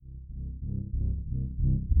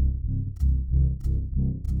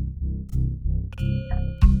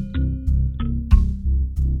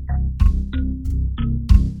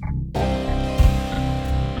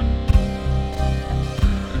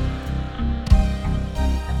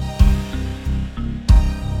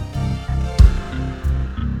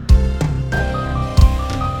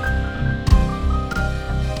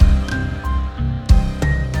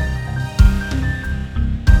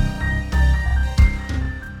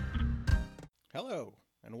Hello,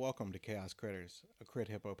 and welcome to Chaos Critters, a Crit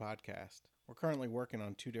Hippo podcast. We're currently working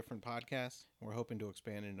on 2 different podcasts, and we're hoping to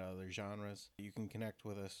expand into other genres. You can connect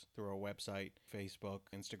with us through our website, Facebook,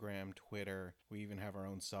 Instagram, Twitter. We even have our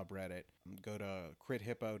own subreddit. Go to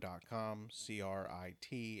crithippo.com,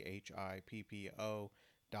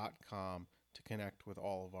 CRITHIPPO.com, to connect with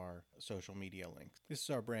all of our social media links. This is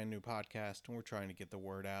our brand new podcast, and we're trying to get the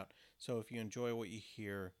word out. So if you enjoy what you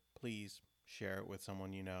hear, please share it with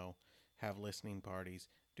someone you know. Have listening parties,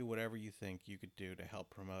 do whatever you think you could do to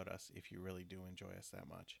help promote us if you really do enjoy us that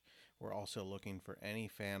much. We're also looking for any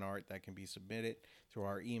fan art that can be submitted through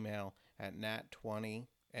our email at nat20,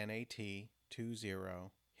 nat20,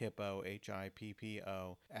 hippo, hippo,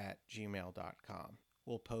 @gmail.com.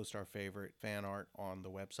 We'll post our favorite fan art on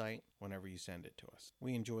the website whenever you send it to us.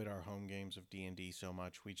 We enjoyed our home games of D&D so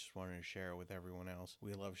much, we just wanted to share it with everyone else.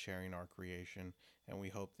 We love sharing our creation, and we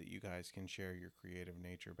hope that you guys can share your creative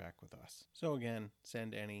nature back with us. So again,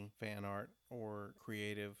 send any fan art or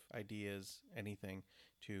creative ideas, anything,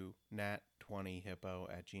 to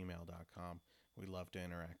nat20hippo@gmail.com. We'd love to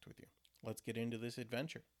interact with you. Let's get into this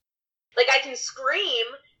adventure. Like, I can scream,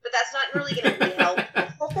 but that's not really going to be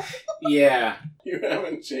helpful. Yeah. You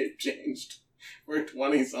haven't changed. We're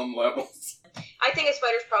 20-some levels. I think a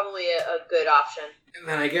spider's probably a good option. And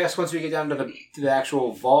then I guess once we get down to the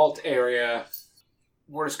actual vault area,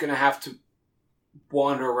 we're just going to have to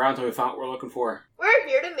wander around until we find what we're looking for. We're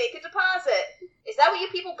here to make a deposit. Is that what you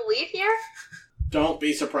people believe here? Don't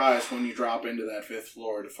be surprised when you drop into that 5th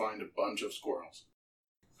floor to find a bunch of squirrels.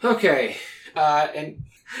 Okay. And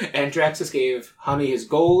Draxus gave Honey his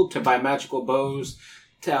gold to buy magical bows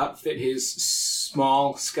to outfit his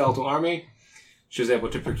small skeletal army. She was able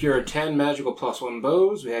to procure 10 magical +1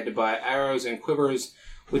 bows. We had to buy arrows and quivers,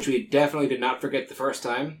 which we definitely did not forget the first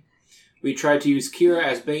time. We tried to use Kira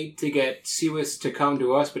as bait to get Siwis to come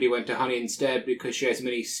to us, but he went to Honey instead because she has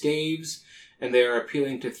many staves, and they are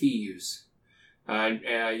appealing to thieves.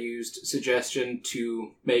 I used suggestion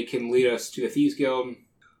to make him lead us to the Thieves Guild.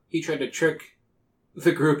 He tried to trick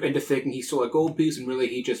the group into thinking he stole a gold piece, and really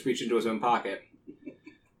he just reached into his own pocket.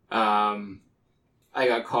 I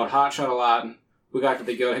got called hotshot a lot. We got to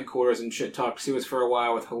the guild headquarters and shit-talked Siwis for a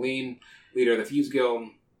while with Helene, leader of the Thieves Guild.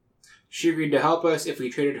 She agreed to help us if we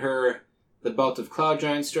traded her the Belt of Cloud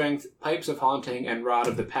Giant Strength, Pipes of Haunting, and Rod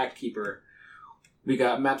of the Pact Keeper. We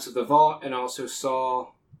got maps of the vault and also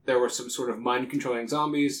saw there were some sort of mind-controlling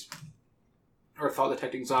zombies, or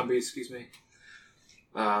thought-detecting zombies, excuse me.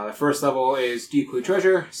 The first level is Deep Clue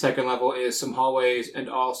Treasure, second level is some hallways, and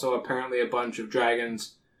also apparently a bunch of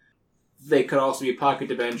dragons. They could also be pocket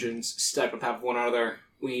dimensions stacked on top of one another.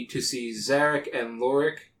 We need to see Zarek and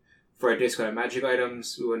Lorik for a discount of magic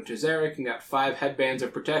items. We went to Zarek and got 5 headbands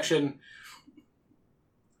of protection.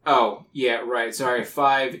 Oh, yeah, right, sorry,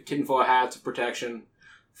 5 tinfoil hats of protection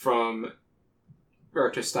to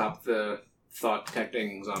stop the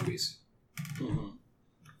thought-detecting zombies. Mm-hmm.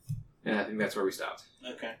 And I think that's where we stopped.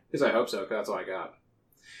 Okay. Because I hope so, because that's all I got.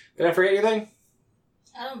 Did I forget anything?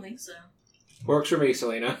 I don't think so. Works for me,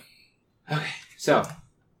 Selena. Okay, so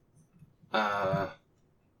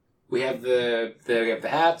we have the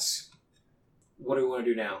hats. What do we want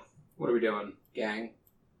to do now? What are we doing, gang?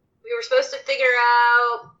 We were supposed to figure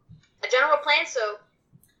out a general plan so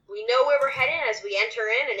we know where we're heading as we enter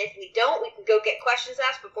in, and if we don't, we can go get questions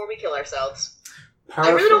asked before we kill ourselves. Perfect.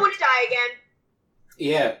 I really don't want to die again.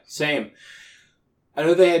 Yeah, same. I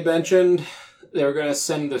know they had mentioned they were going to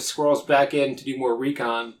send the squirrels back in to do more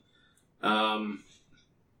recon. How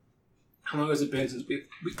long has it been since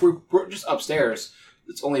we're just upstairs?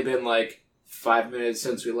 It's only been like 5 minutes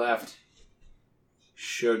since we left.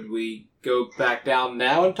 Should we go back down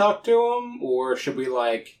now and talk to them? Or should we,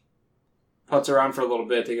 putz around for a little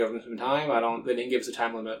bit to give them some time? They didn't give us a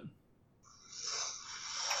time limit.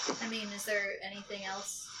 I mean, is there anything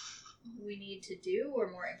else we need to do or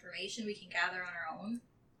more information we can gather on our own?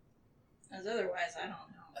 As otherwise, I don't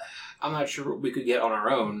know. I'm not sure what we could get on our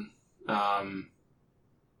own.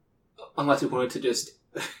 Unless we wanted to just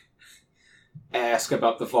ask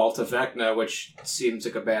about the Vault of Vecna, which seems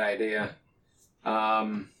like a bad idea.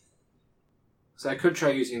 So I could try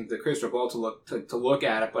using the crystal ball to look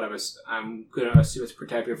at it, but I'm going to assume it's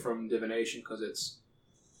protected from divination because it's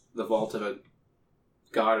the vault of a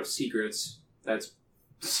god of secrets. That's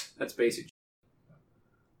basic.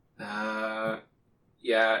 Yeah,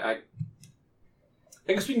 I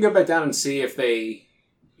guess we can go back down and see if they,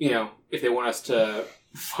 if they want us to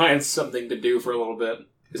find something to do for a little bit.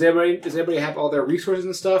 Does everybody have all their resources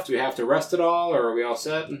and stuff? Do we have to rest at all, or are we all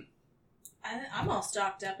set? I'm all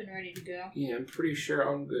stocked up and ready to go. Yeah, I'm pretty sure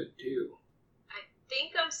I'm good too. I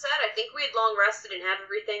think I'm set. I think we had long rested and have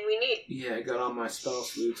everything we need. Yeah, I got all my spell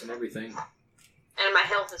sleuths and everything. And my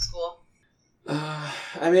health is full.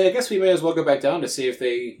 I mean, I guess we may as well go back down to see if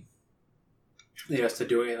they need us to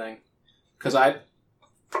do anything. Because I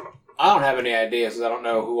don't have any ideas, because I don't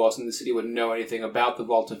know who else in the city would know anything about the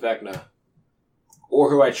Vault of Vecna. Or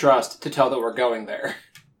who I trust to tell that we're going there.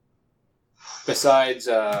 Besides,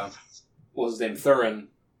 what was his name? Thurin.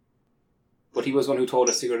 But he was one who told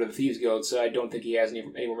us to go to the Thieves Guild, so I don't think he has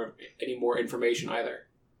any more information either.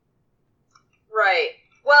 Right.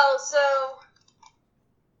 Well, so...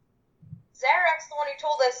 Zarek's the one who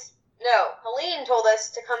told us... No, Helene told us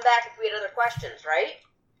to come back if we had other questions, right?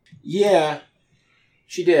 Yeah,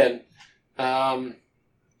 she did.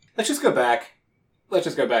 Let's just go back. Let's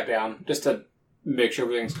just go back down, just to make sure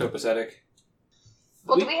everything's copacetic.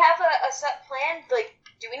 Well, do we have a set plan? Like,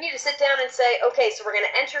 do we need to sit down and say, okay, so we're going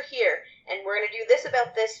to enter here, and we're going to do this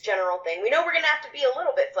about this general thing? We know we're going to have to be a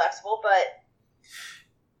little bit flexible, but...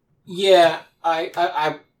 Yeah,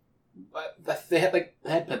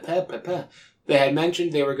 they had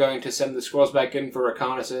mentioned they were going to send the scrolls back in for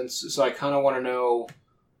reconnaissance, so I kind of want to know,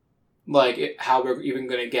 how we're even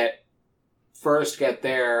going to get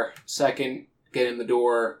there, second, get in the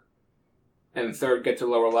door, and third, get to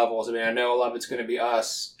lower levels. I mean, I know a lot of it's going to be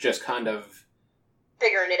us just kind of...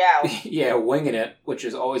 figuring it out. Yeah, winging it, which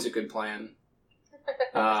is always a good plan.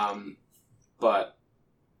 But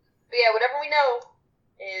yeah, whatever we know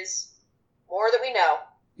is more that we know.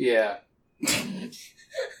 Yeah.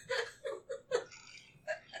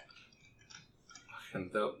 And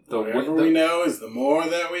whatever we know is the more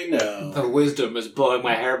that we know. The wisdom is blowing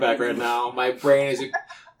my hair back right now. My brain is...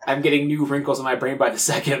 I'm getting new wrinkles in my brain by the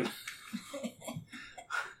second.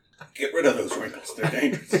 Get rid of those wrinkles. They're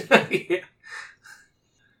dangerous.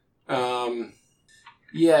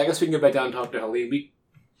 Yeah, I guess we can go back down and talk to Helene. We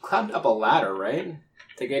climbed up a ladder, right?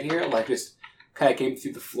 To get here? Just kind of came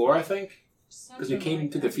through the floor, I think? Because we came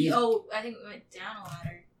through the feet. Oh, I think we went down a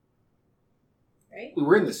ladder. Right? We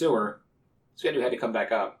were in the sewer, so we had to come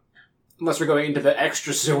back up. Unless we're going into the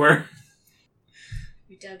extra sewer.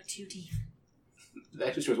 We dug too deep. The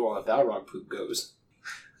extra sewer is where all the Balrog poop goes.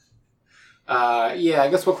 Yeah, I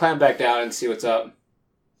guess we'll climb back down and see what's up.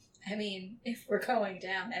 I mean, if we're going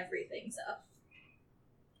down, everything's up.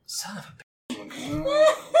 Son of a bitch.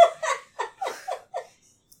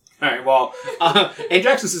 Alright, well,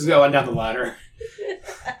 Ajaxus is going down the ladder.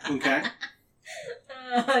 Okay.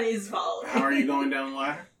 He's following. How are you going down the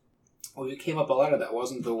ladder? Well, you came up a ladder that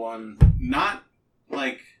wasn't the one... Not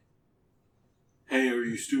like, hey, are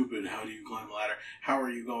you stupid? How do you climb a ladder? How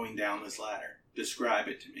are you going down this ladder? Describe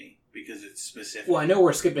it to me, because it's specific. Well, I know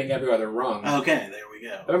we're skipping every other rung. Okay, there we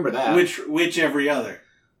go. I remember that. Which every other?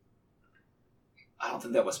 I don't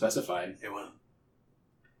think that was specified. It was.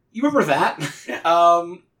 You remember that? Yeah.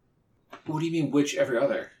 What do you mean, which every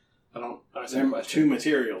other? I don't understand the question.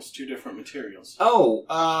 Two different materials. Oh,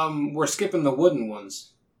 we're skipping the wooden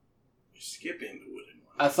ones. You're skipping the wooden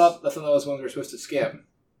ones. I thought that was one we were supposed to skip.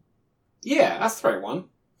 Yeah, that's the right one.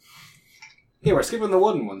 Yeah, we're skipping the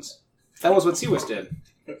wooden ones. That was what Siwas did.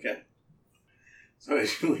 Okay. So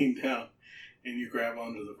as you lean down and you grab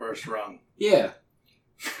onto the first rung. Yeah.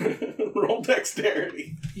 Roll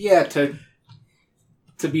dexterity. Yeah, to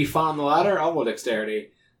be fine on the ladder, I'll roll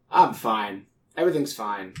dexterity. I'm fine. Everything's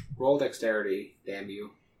fine. Roll dexterity, damn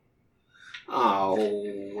you. Oh,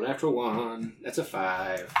 natural 1. That's a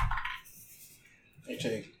 5. You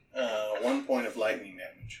take 1 point of lightning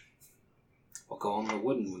damage. We'll go on the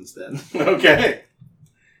wooden ones then. Okay.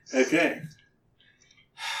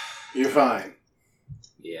 You're fine.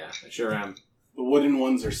 Yeah, I sure am. The wooden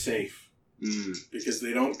ones are safe. Mm. Because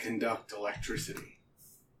they don't conduct electricity.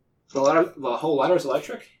 The whole ladder is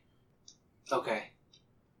electric? Okay.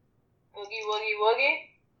 Woogie, woogie, woogie.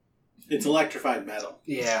 It's electrified metal.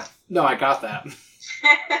 Yeah. No, I got that.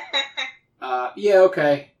 Yeah,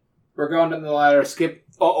 okay. We're going down the ladder. Skip.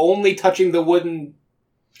 Only touching the wooden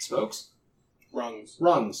spokes?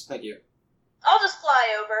 Rungs, thank you. I'll just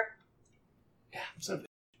fly over. Yeah,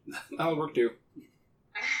 that would work too.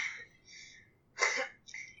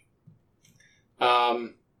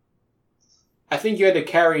 I think you had to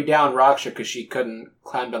carry down Raksha because she couldn't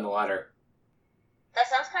climb down the ladder. That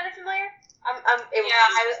sounds kind of familiar. I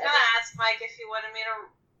was gonna ask Mike if he wanted me to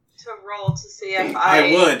to roll to see if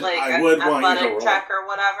I would. like I would an want you to athletic roll. check or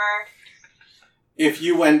whatever. If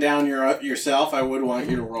you went down yourself, I would want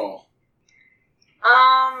you to roll.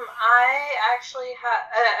 I actually have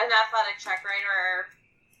an athletic check, right? Or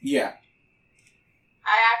Yeah.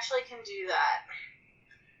 I actually can do that.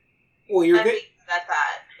 Well, you're I'd good. be good at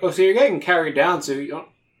that. Oh, so you're getting carried down, so you don't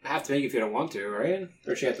have to make it if you don't want to, right?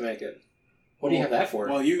 Or she have to make it. What do you have that for?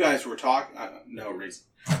 Well, you guys were talking. No reason.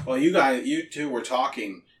 Well, you two were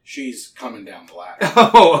talking. She's coming down the ladder.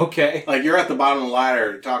 Oh, okay. Like, you're at the bottom of the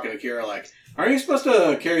ladder talking to Kira, like, aren't you supposed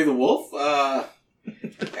to carry the wolf?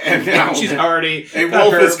 And now She's already... a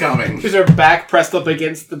wolf is coming. She's her back pressed up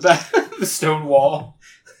against the the stone wall.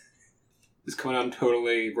 It's coming on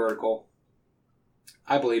totally vertical.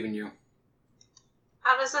 I believe in you.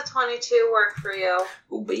 How does a 22 work for you?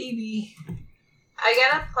 Oh, baby. I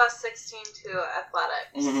get a plus 16 to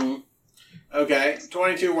athletics. Mm-hmm. Okay,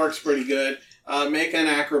 22 works pretty good. Make an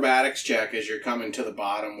acrobatics check as you're coming to the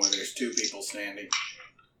bottom where there's two people standing.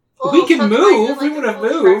 We can so do I move. do, like, We a would've full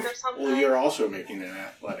check moved. or something? Well, you're also making an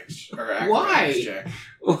athletics or acrobatics Why? check.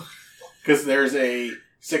 Because there's a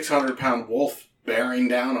 600-pound wolf bearing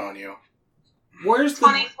down on you. Where's the...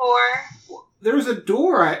 24. There's a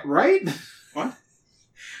door, right? What?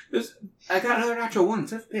 I got another natural one.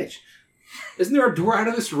 Son of a bitch. Isn't there a door out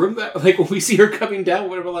of this room that, like, when we see her coming down,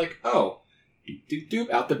 we're like, oh, doop,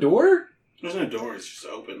 out the door? There's no door, it's just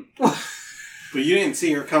open. But you didn't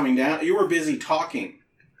see her coming down. You were busy talking.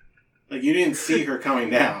 Like, you didn't see her coming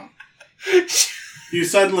down. You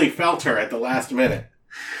suddenly felt her at the last minute.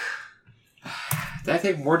 Did I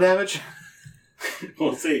take more damage?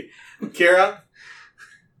 We'll see. Kira,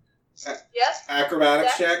 Yes?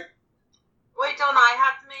 acrobatics check. Wait, don't I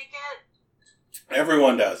have to make it?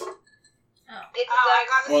 Everyone does. Oh, It's I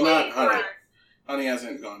got to Well, say not Honey. for- Honey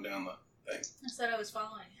hasn't gone down the thing. I said I was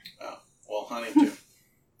following him. Well, Honey too.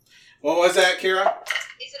 What was that, Kira?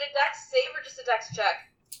 Is it a dex save or just a dex check?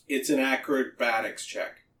 It's an acrobatics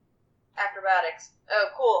check. Acrobatics. Oh,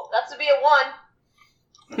 cool. That's to be a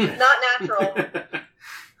 1. Okay. Not natural.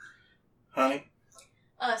 Honey?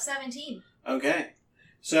 17. Okay.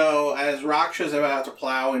 So, as Raksha's about to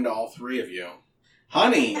plow into all three of you,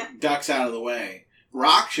 Honey ducks out of the way.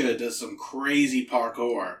 Raksha does some crazy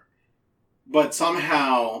parkour. But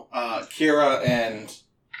somehow, Kira and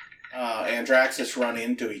Andraxis run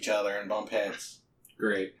into each other and bump heads.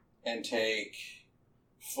 Great. And take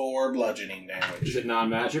 4 bludgeoning damage. Is it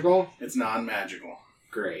non-magical? It's non-magical.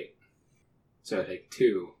 Great. So I take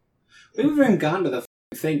 2. We haven't even gone to the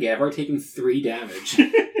thing yet. I've already taken 3 damage.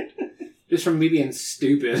 Just from me being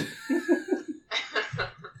stupid.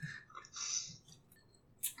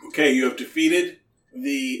 Okay, you have defeated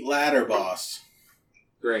the ladder boss.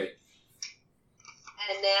 Great.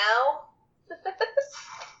 And now...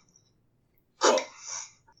 Well,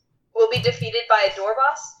 we'll be defeated by a door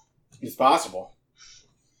boss? it's possible.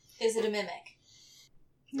 Is it a mimic?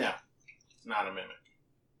 No, it's not a mimic.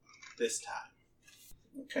 This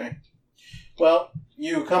time. Okay. Well,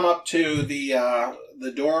 you come up to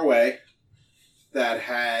the doorway that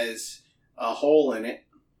has a hole in it,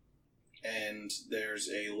 and there's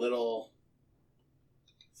a little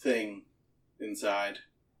thing inside.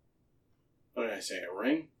 What did I say? A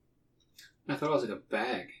ring? I thought it was like a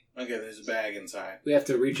bag. Okay, there's a bag inside. We have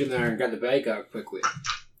to reach in there and grab the bag out quickly,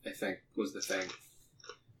 I think, was the thing.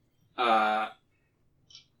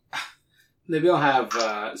 Maybe I'll have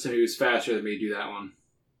somebody who's faster than me do that one.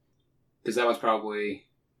 Because that one's probably...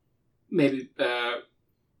 Maybe...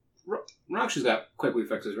 Raksha's got quick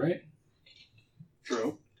reflexes, right?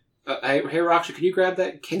 True. Hey, Raksha, can you grab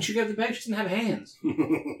that? Can she grab the bag? She doesn't have hands.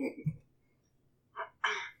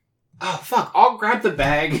 Oh, fuck. I'll grab the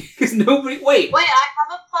bag. Because nobody... Wait, Wait, I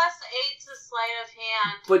have a plus 8 to sleight of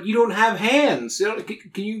hand. but you don't have hands. You don't, can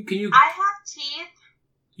you... I have teeth.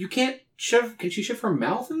 You can't shove... Can she shove her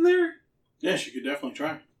mouth in there? Yes, you could definitely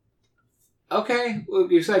try. Okay.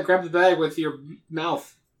 Well, you said grab the bag with your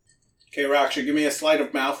mouth. Okay, Raksha, give me a sleight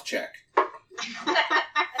of mouth check.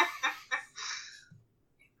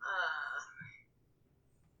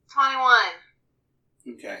 21.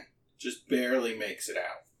 Okay. Just barely makes it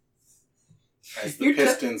out. As the You're te-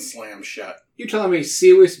 piston slams shut. You're telling me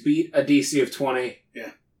Silas beat a DC of 20?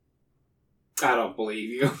 Yeah. I don't believe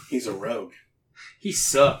you. He's a rogue. He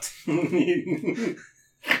sucked. Let's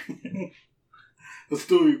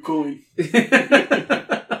do your coin.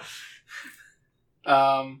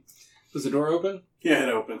 Does the door open? Yeah, it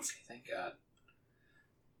opens. Thank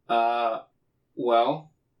God.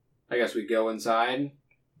 Well, I guess we go inside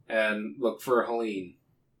and look for Helene.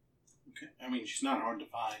 Okay. I mean, she's not hard to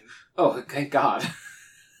find. Oh, thank God.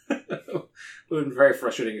 It would have been very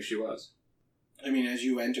frustrating if she was. I mean, as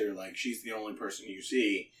you enter, like, she's the only person you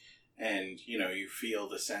see, and, you know, you feel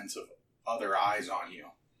the sense of other eyes on you.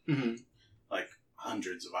 Mm-hmm. Like,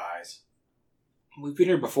 hundreds of eyes. We've been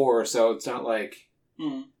here before, so it's not like...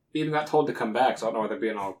 Mm-hmm. We even got told to come back, so I don't know why they're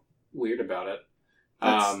being all weird about it.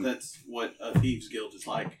 That's what a thieves' guild is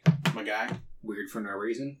like, my guy. Weird for no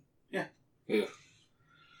reason? Yeah. Yeah.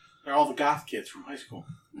 They're all the goth kids from high school.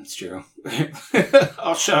 That's true.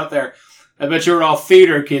 I'll shut up there. I bet you were all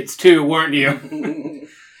theater kids, too, weren't you?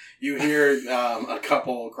 You hear a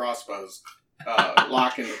couple crossbows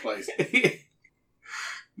lock into place.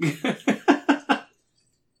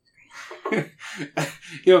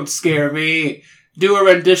 You don't scare me. Do a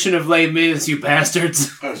rendition of Les Mis, you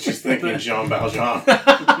bastards. I was just thinking Jean Valjean.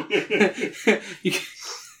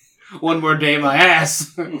 One more day, my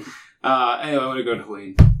ass. Anyway, I'm going to go to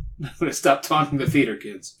Helene. I'm going to stop taunting the theater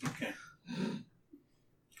kids. Okay.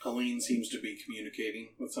 Helene seems to be communicating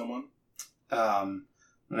with someone. When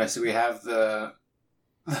I say we have the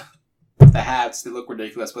hats, they look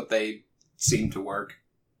ridiculous, but they seem to work.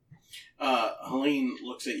 Helene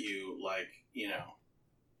looks at you like, you know,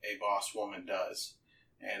 a boss woman does,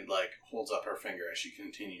 and, like, holds up her finger as she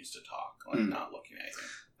continues to talk, like, not looking at you.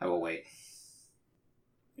 I will wait.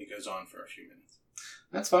 It goes on for a few minutes.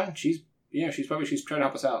 That's fine. She's trying to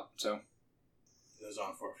help us out, so. It goes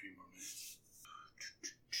on for a few more minutes.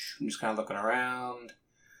 I'm just kind of looking around.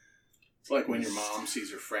 It's like when your mom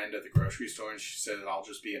sees her friend at the grocery store and she said it'll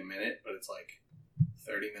just be a minute, but it's like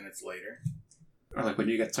 30 minutes later. Or like when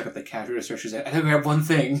you get stuck at the cash register, she's like, I think we have one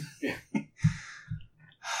thing. Yeah.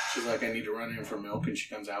 She's like, I need to run in for milk, and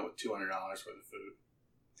she comes out with $200 worth of food.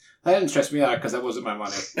 That didn't stress me out because that wasn't my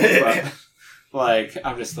money. But, like,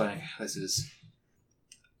 I'm just like,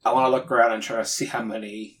 I want to look around and try to see how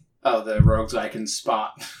many of the rogues I can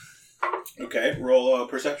spot. Okay, roll a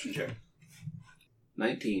perception check.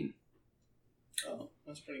 19. Oh,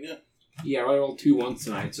 that's pretty good. Yeah, I rolled 2 once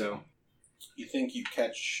tonight, so. You think you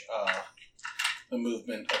catch the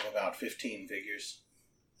movement of about 15 figures.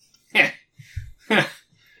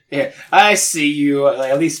 Yeah, I see you.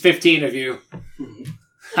 Like, at least 15 of you.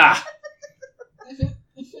 Ha!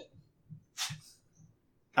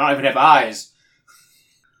 I don't even have eyes.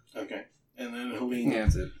 Okay. And then Helene Yeah,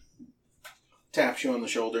 that's it. taps you on the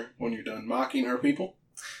shoulder when you're done mocking her people.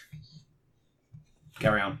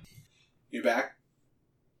 Carry on. You back?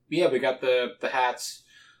 Yeah, we got the hats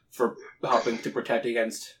for helping to protect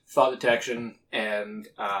against thought detection, and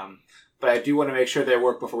but I do want to make sure they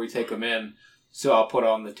work before we take them in, so I'll put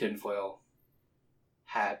on the tinfoil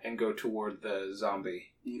hat and go toward the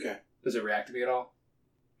zombie. Okay. Does it react to me at all?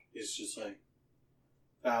 It's just like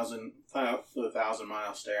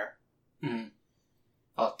 1,000-mile stare. Mm-hmm.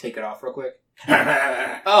 I'll take it off real quick.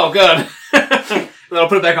 Oh, Oh, good. Then I'll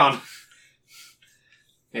put it back on.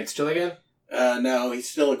 It's still again? no, he's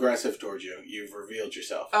still aggressive towards you. You've revealed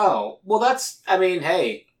yourself. Oh, well that's, I mean,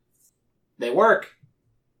 hey, they work.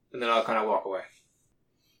 And then I'll kind of walk away.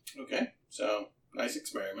 Okay, so nice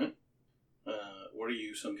experiment. What are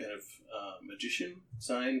you, some kind of magician?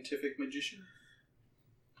 Scientific magician?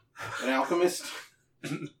 An alchemist?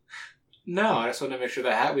 No, I just want to make sure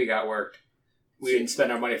the hat we got worked. We didn't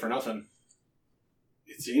spend our money for nothing.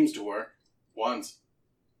 It seems to work. Once.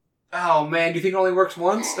 Oh man, do you think it only works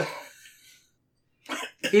once?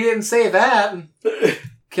 He didn't say that.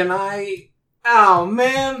 Can I? Oh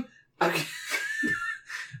man. Okay.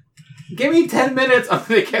 Give me 10 minutes. I'm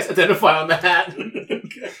going to cast Identify on the hat.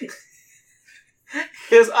 Okay.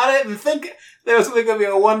 Because I didn't think there was only going to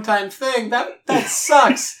be a one-time thing. That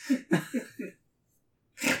sucks.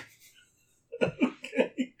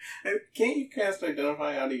 Okay. Can't you cast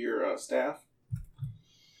Identify out of your staff?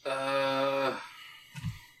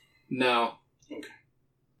 No. Okay.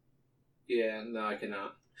 Yeah, no, I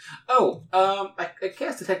cannot. Oh, I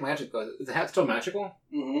cast Detect Magic, though. Is the hat still magical?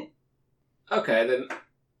 Mm-hmm. Okay, then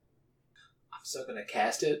I'm still going to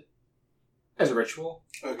cast it as a ritual.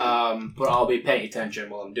 Okay. But I'll be paying attention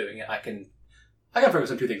while I'm doing it. I can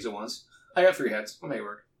focus on 2 things at once. I got 3 heads. I'll make it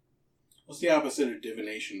work. What's the opposite of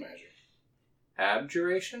divination magic?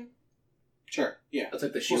 Abjuration? Sure, yeah. That's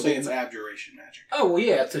like the We'll shielding. say it's abjuration magic. Oh, well,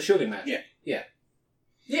 yeah, it's a shielding magic. Yeah.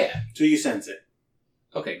 So you sense it.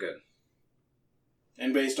 Okay, good.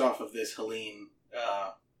 And based off of this, Helene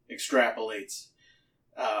extrapolates.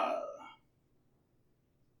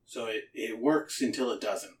 So it works until it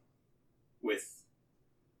doesn't with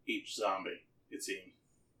each zombie, it seems.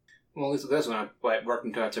 Well, at least with this one, it worked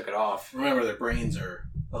until I took it off. Remember, their brains are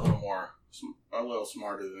a little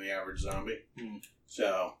smarter than the average zombie. Mm.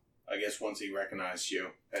 So I guess once he recognized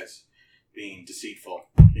you as being deceitful,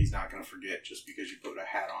 he's not going to forget just because you put a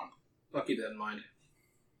hat on. I'll keep that in mind.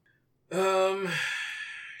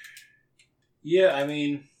 Yeah, I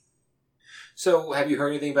mean... So, have you heard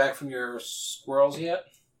anything back from your squirrels yet?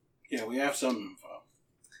 Yeah, we have some info.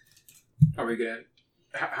 Are we gonna...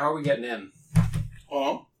 How are we getting in?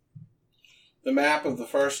 Well, the map of the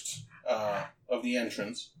first, of the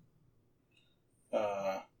entrance,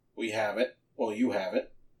 we have it. Well, you have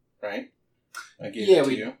it, right? I gave it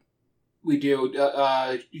to you. We do.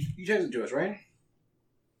 You texted it to us, right?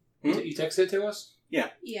 You texted it to us? Yeah.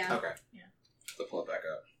 Okay. Yeah. So pull it back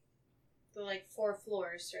up. The 4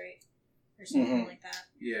 floors, right? Or something like that.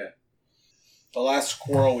 Yeah. The last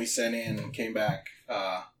squirrel we sent in came back.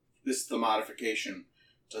 This is the modification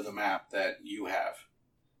to the map that you have.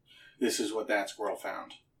 This is what that squirrel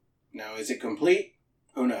found. Now, is it complete?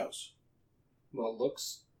 Who knows? Well, it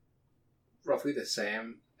looks roughly the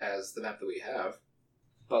same as the map that we have,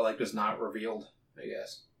 but just not revealed, I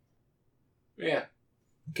guess. Yeah.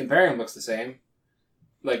 Comparing looks the same.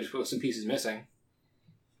 Just with some pieces missing.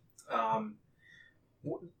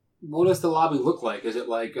 What does the lobby look like? Is it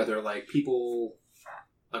are there people,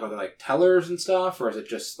 are there tellers and stuff, or is it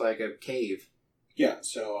just a cave? Yeah,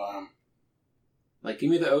 so, give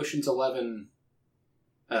me the Ocean's 11,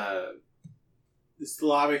 this is the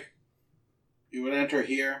lobby. You would enter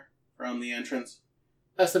here from the entrance.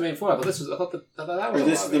 That's the main floor. But I thought that was. Or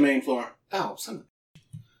this is the main floor. Oh,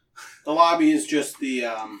 The lobby is just the.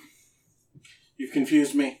 You've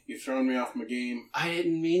confused me. You've thrown me off my game. I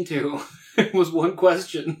didn't mean to. It was one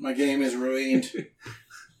question. My game is ruined.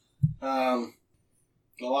 The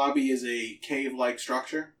lobby is a cave-like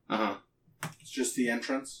structure. It's just the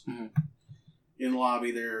entrance. Mm-hmm. In the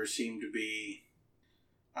lobby, there seem to be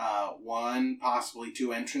 1, possibly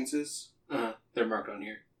 2 entrances. They're marked on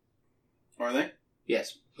here. Are they?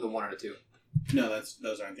 Yes, with a 1 and a 2. No,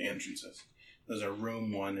 those aren't the entrances. Those are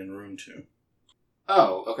room 1 and room 2.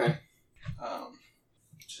 Oh, okay.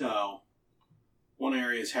 So, one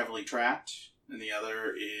area is heavily trapped, and the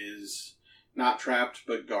other is not trapped,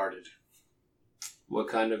 but guarded. What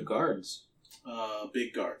kind of guards?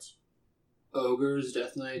 Big guards. Ogres,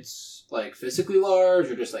 Death Knights, physically large,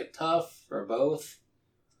 or just tough, or both?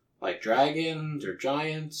 Dragons, or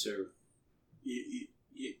giants, or...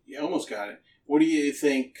 You almost got it. What do you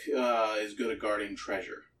think is good at guarding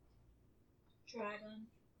treasure? Dragon.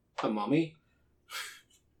 A mummy?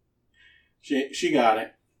 She got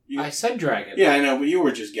it. I said dragon. Yeah, I know, but you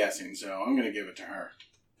were just guessing, so I'm going to give it to her.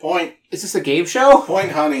 Point. Is this a game show?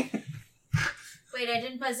 Point, honey. Wait, I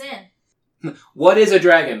didn't buzz in. What is a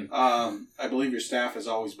dragon? I believe your staff is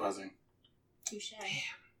always buzzing. Touche.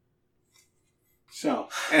 So,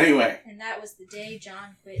 anyway. And that was the day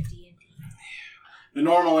John quit D&D. The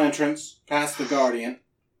normal entrance, past the Guardian,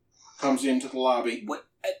 comes into the lobby. What?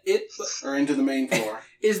 Or into the main floor.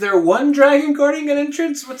 Is there one dragon guarding an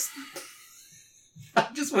entrance? I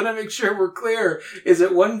just want to make sure we're clear. Is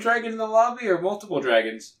it one dragon in the lobby or multiple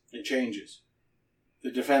dragons? It changes.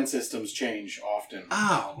 The defense systems change often.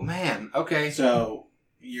 Oh, man. Okay. So,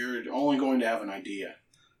 you're only going to have an idea.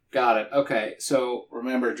 Got it. Okay, so...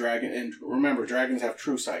 Remember, dragons have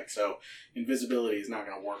true sight, so invisibility is not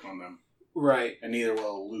going to work on them. Right. And neither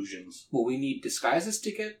will illusions. Will we need disguises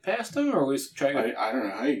to get past them, or are we just trying to... I don't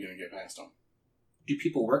know how you're going to get past them. Do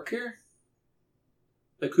people work here?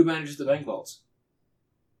 Who manages the bank vaults?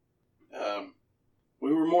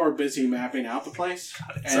 We were more busy mapping out the place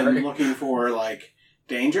Sorry. and looking for,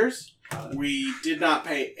 dangers. We did not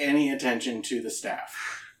pay any attention to the staff.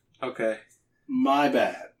 Okay. My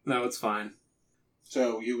bad. No, it's fine.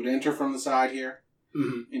 So you would enter from the side here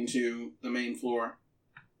Mm-hmm. into the main floor,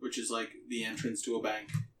 which is the entrance to a bank.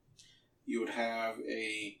 You would have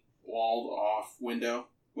a walled off window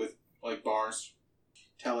with bars,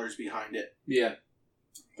 tellers behind it. Yeah.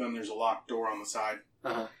 Then there's a locked door on the side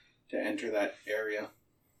to enter that area.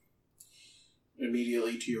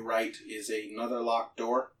 Immediately to your right is another locked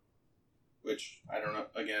door, which I don't know.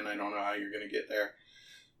 Again, I don't know how you're going to get there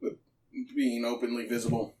with being openly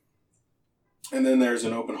visible. And then there's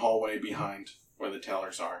an open hallway behind where the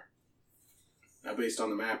tellers are. Now, based on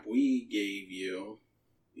the map we gave you,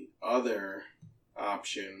 the other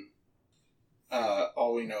option,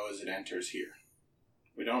 all we know is it enters here.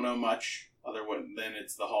 We don't know much other than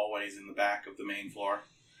it's the hallways in the back of the main floor,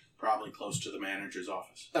 probably close to the manager's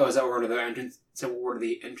office. Oh, is that where the entrance? Is that where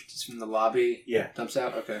the entrances from the lobby? Yeah. Dumps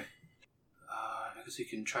out. Okay. I guess we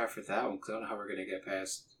can try for that one because I don't know how we're gonna get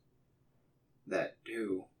past that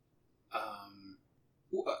too.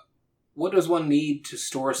 What does one need to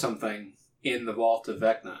store something in the vault of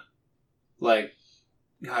Vecna? What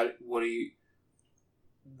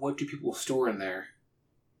do people store in there?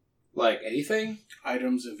 Anything?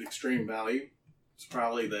 Items of extreme value, It's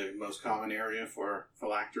probably the most common area for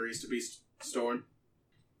phylacteries to be stored.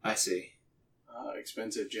 I see.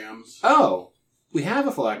 Expensive gems. Oh! We have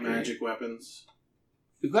a phylactery. Magic weapons.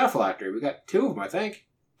 We've got a phylactery. We've got 2 of them, I think.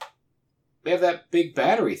 We have that big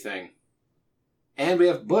battery thing. And we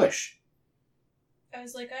have Bush. I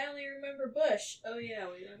was like, I only remember Bush. Oh yeah,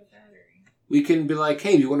 we got a battery. We can be like,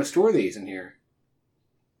 hey, do you want to store these in here?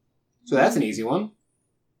 So that's an easy one.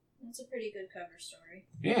 That's a pretty good cover story.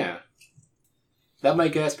 Yeah. That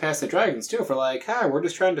might get us past the dragons, too. If we're like, hi, we're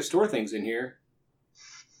just trying to store things in here.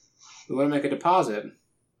 We want to make a deposit.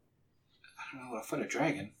 I don't know what to fight a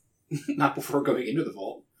dragon. Not before going into the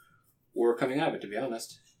vault. Or coming out of it, to be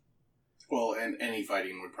honest. Well, and any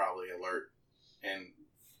fighting would probably alert and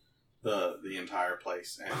the entire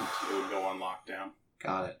place, and it would go on lockdown.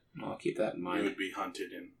 Got it. I'll keep that in mind. You would be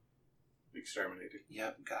hunted and exterminated.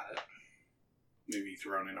 Yep, got it. Maybe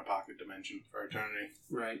thrown in a pocket dimension for eternity.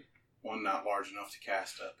 Right. One not large enough to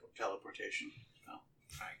cast a teleportation. No.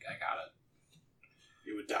 I got it.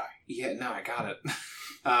 You would die. Yeah, no, I got it.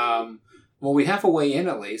 Well, we have a way in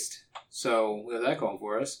at least, so we have that going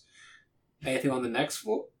for us. Anything on the next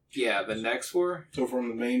floor? Yeah, the next floor. So from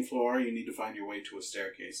the main floor, you need to find your way to a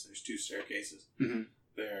staircase. There's 2 staircases. Mm-hmm.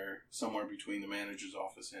 They're somewhere between the manager's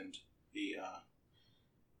office and the,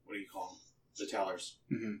 what do you call them? The tellers.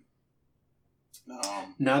 Mm-hmm.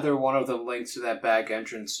 Neither Neither one of them links to that back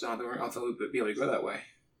entrance. I thought we'd be able to go that way.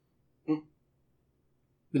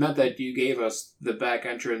 The map that you gave us, the back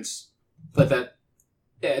entrance, but that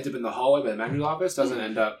ends up in the hallway by the manager's office,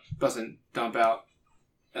 doesn't dump out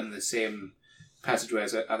in the same passageway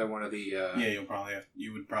as either one of the... Yeah, you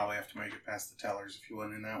would probably have to make it past the tellers if you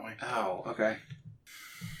went in that way. Oh, okay.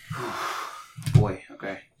 Boy,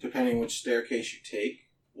 okay. Depending which staircase you take,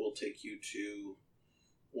 will take you to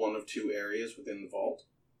one of 2 areas within the vault.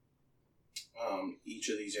 Each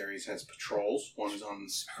of these areas has patrols. One is on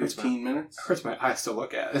 15 minutes. It hurts my eyes to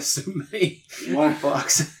look at. There's so many one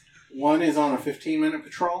blocks. One is on a 15-minute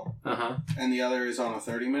patrol. Uh-huh. And the other is on a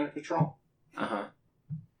 30-minute patrol. Uh-huh.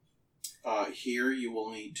 Here you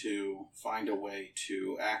will need to find a way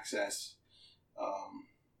to access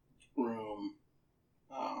room.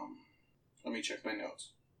 Let me check my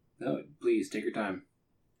notes. No, please, take your time.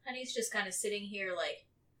 Honey's just kind of sitting here, like,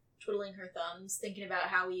 twiddling her thumbs, thinking about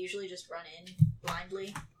how we usually just run in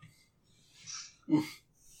blindly.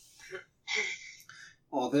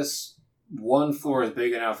 Well, this one floor is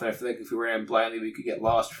big enough that I feel like if we ran blindly, we could get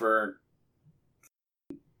lost for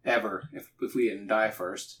ever if we didn't die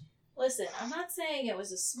first. Listen, I'm not saying it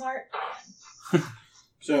was a smart plan.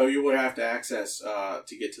 So you would have to access,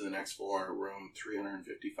 to get to the next floor, room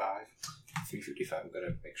 355. 355, I'm going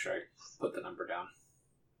to make sure I put the number down.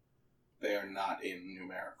 They are not in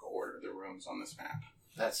numerical order, the rooms on this map.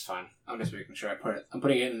 That's fine. I'm just making sure I put it. I'm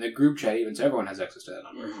putting it in the group chat even so everyone has access to that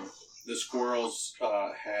number. Mm-hmm. The squirrels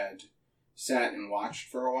had sat and watched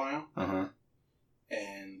for a while. Uh-huh.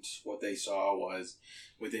 And what they saw was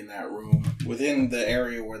within that room, within the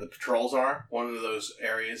area where the patrols are, one of those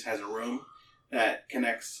areas has a room that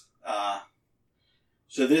connects.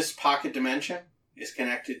 So this pocket dimension is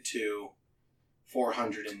connected to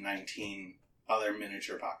 419 other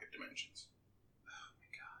miniature pocket dimensions. Oh my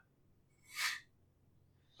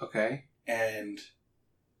god. Okay. And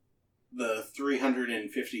the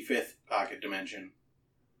 355th pocket dimension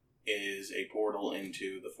is a portal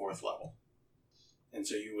into the 4th level. And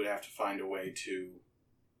so you would have to find a way to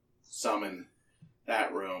summon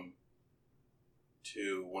that room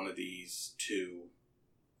to one of these 2,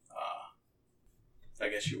 I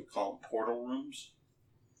guess you would call them portal rooms.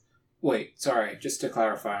 Wait, sorry, just to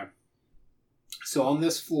clarify. So on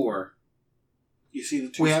this floor... You see the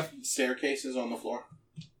 2 staircases on the floor?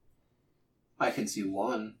 I can see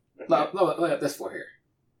one. Okay. Look at this floor here.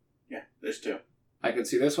 Yeah, there's 2. I can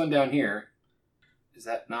see this one down here. Is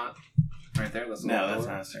that not right there? No, that's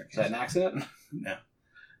not a staircase. Is that an accident? No.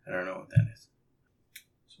 I don't know what that is.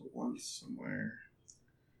 So one's somewhere...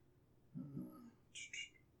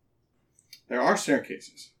 There are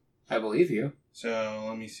staircases. I believe you. So,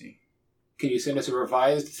 let me see. Can you send us a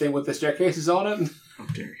revised thing with the staircases on it? How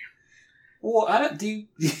dare you. Well, I don't... Do you...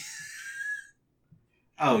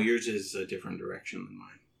 Oh, yours is a different direction than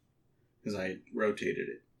mine. Because I rotated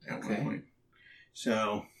it at one point.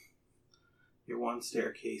 So, your one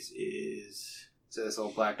staircase is... So this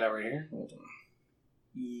all blacked out right here? Hold on.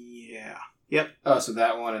 Yeah. Yep. Oh, so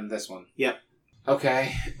that one and this one. Yep.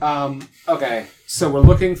 Okay. Okay. So we're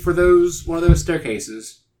looking for one of those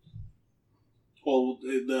staircases. Well,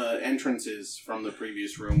 the entrances from the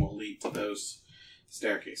previous room will lead to those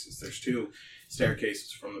staircases. There's 2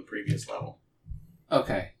 staircases from the previous level.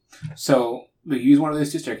 Okay. So we use one of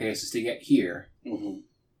those 2 staircases to get here. Mm-hmm.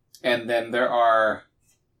 And then there are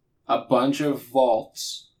a bunch of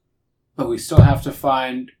vaults, but we still have to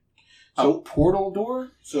find a portal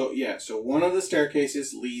door? So one of the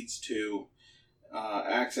staircases leads to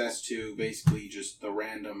access to basically just the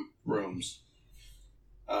random rooms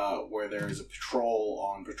where there is a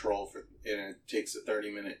patrol and it takes a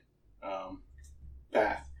 30-minute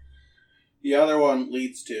path. The other one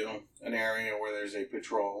leads to an area where there's a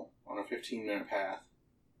patrol on a 15-minute path,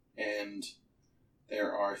 and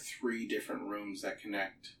there are 3 different rooms that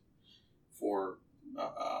connect for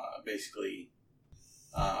basically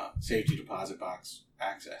safety deposit box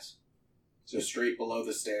access. So straight below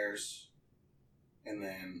the stairs, and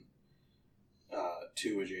then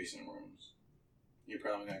 2 adjacent rooms. You're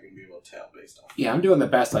probably not going to be able to tell based off. Yeah, I'm doing the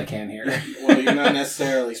best I can here. Well, you're not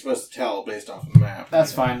necessarily supposed to tell based off of the map.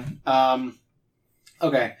 That's fine.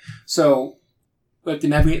 Okay, so we have to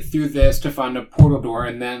navigate through this to find a portal door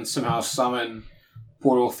and then somehow summon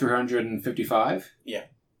portal 355? Yeah.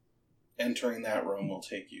 Entering that room will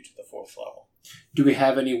take you to the 4th level. Do we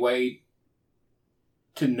have any way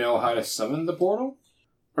to know how to summon the portal?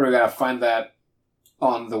 Or do we gotta find that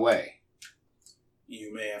on the way?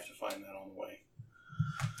 You may have to find that on the way.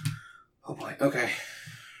 Oh boy, okay.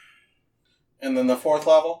 And then the 4th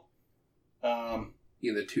level?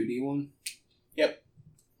 Yeah, the 2D one? Yep.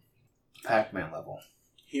 Pac-Man level.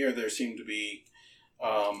 Here there seem to be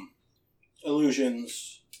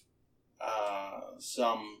illusions,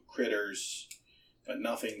 some critters, but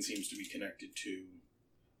nothing seems to be connected to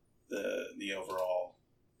the overall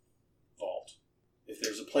vault. If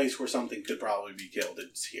there's a place where something could probably be killed,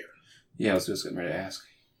 it's here. Yeah, I was just getting ready to ask.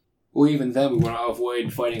 Well, even then, we want to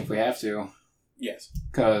avoid fighting if we have to. Yes.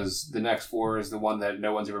 Because the next floor is the one that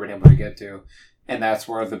no one's ever been able to get to. And that's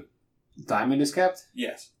where the diamond is kept?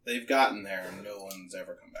 Yes. They've gotten there and no one's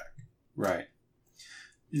ever come back. Right.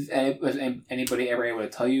 Was anybody ever able to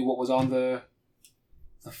tell you what was on the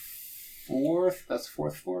 4th? That's the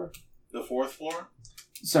 4th floor? The 4th floor?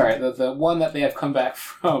 Sorry, the one that they have come back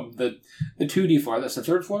from, the 2D floor. That's the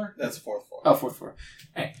 3rd floor? That's the 4th floor. Oh, 4th floor.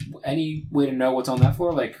 Any way to know what's on that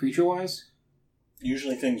floor, like creature-wise?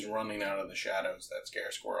 Usually things running out of the shadows that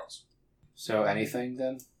scare squirrels. So anything,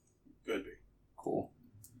 then? Could be. Cool.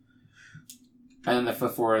 And then the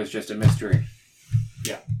 5th floor is just a mystery.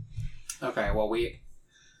 Yeah. Okay, well, we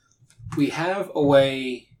have a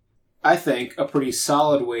way, I think, a pretty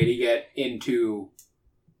solid way to get into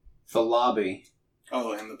the lobby.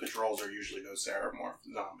 Oh, and the patrols are usually those Ceramorph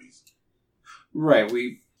zombies. Right,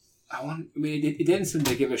 it didn't seem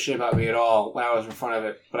to give a shit about me at all when I was in front of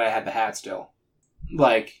it, but I had the hat still.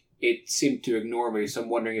 Like, it seemed to ignore me, so I'm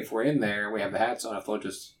wondering if we're in there and we have the hats on, if they'll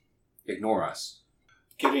just ignore us.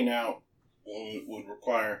 Getting out would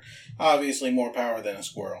require, obviously, more power than a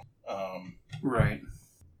squirrel. Right.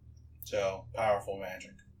 So, powerful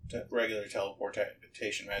magic. Regular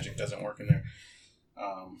teleportation magic doesn't work in there.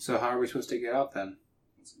 So how are we supposed to get out then?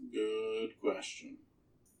 That's a good question.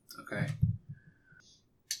 Okay.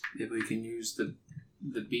 Maybe we can use the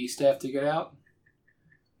B staff to get out?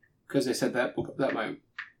 Because they said that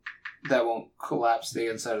won't collapse the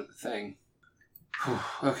inside of the thing.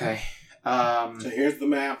 Okay. So here's the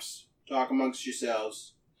maps. Talk amongst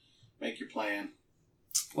yourselves. Make your plan.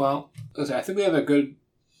 Well, I think we have a good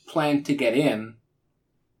plan to get in.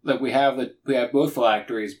 Like we have both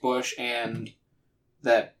phylacteries, Bush and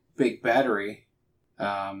that big battery. We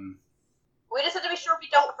just have to be sure we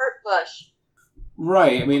don't hurt Bush.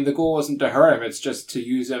 Right. I mean, the goal isn't to hurt him. It's just to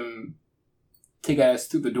use him to get us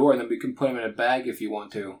through the door, and then we can put him in a bag if you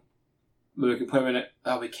want to. But we can put him in it.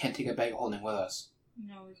 Oh, we can't take a bag holding him with us.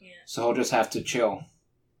 No, we can't. So he'll just have to chill.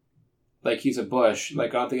 Like he's a bush. Like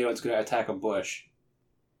I don't think anyone's going to attack a bush.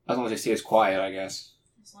 As long as he stays quiet, I guess.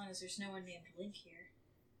 As long as there's no one named Link here.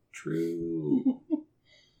 True.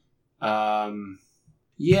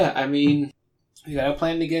 Yeah, I mean, we got a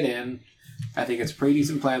plan to get in. I think it's a pretty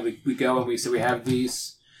decent plan. We go and we have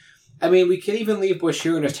these. I mean, we can even leave Bush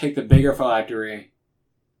here and just take the bigger phylactery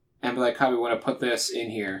and be like, how we want to put this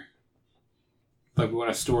in here. Like, we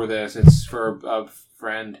want to store this. It's for a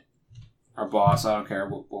friend, our boss. I don't care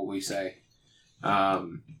what we say.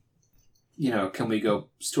 Can we go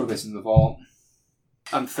store this in the vault?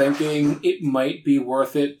 I'm thinking it might be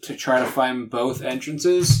worth it to try to find both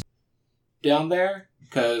entrances down there,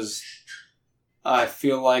 because I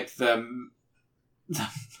feel like the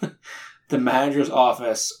manager's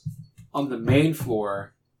office on the main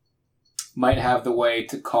floor might have the way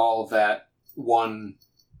to call that one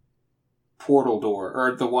portal door,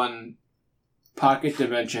 or the one pocket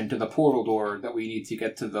dimension to the portal door that we need to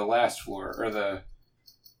get to the last floor, or the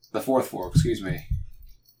 4th floor, excuse me.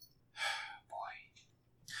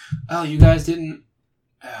 Oh, you guys didn't...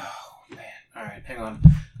 Oh, man. Alright, hang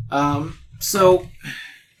on. So...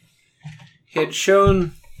 It had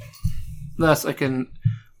shown us,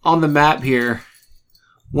 on the map here,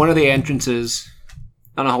 one of the entrances...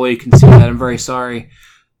 I don't know how well you can see that, I'm very sorry.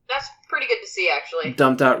 That's pretty good to see, actually.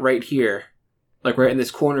 Dumped out right here. Like, right in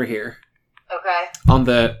this corner here. Okay.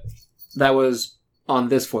 That was on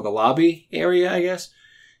this floor, the lobby area, I guess.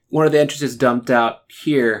 One of the entrances dumped out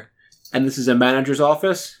here, and this is a manager's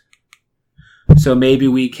office. So maybe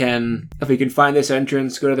we can, if we can find this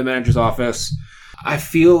entrance, go to the manager's office. I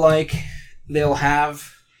feel like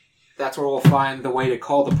that's where we'll find the way to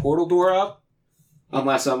call the portal door up.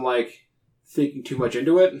 Unless I'm, thinking too much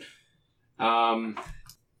into it. I mean,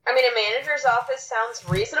 a manager's office sounds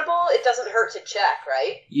reasonable. It doesn't hurt to check,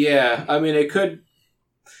 right? Yeah, I mean, it could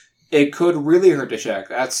really hurt to check.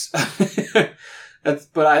 But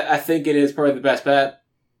I think it is probably the best bet.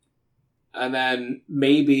 And then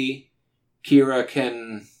maybe Kira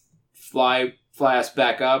can fly us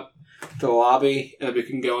back up to the lobby, and we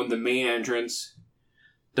can go in the main entrance,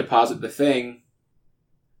 deposit the thing.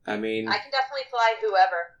 I mean, I can definitely fly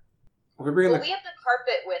whoever. We have the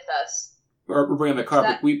carpet with us. We're bringing the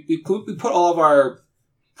carpet. We put all of our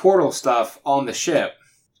portal stuff on the ship.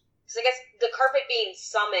 Because I guess the carpet being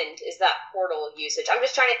summoned is that portal usage. I'm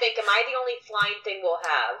just trying to think, am I the only flying thing we'll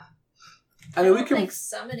have? I mean, I don't think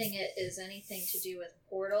summoning it is anything to do with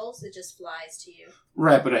portals. It just flies to you.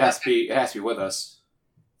 Right, but it has to be with us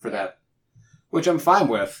for that. Which I'm fine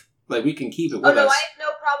with. We can keep it with us. Oh, no, I have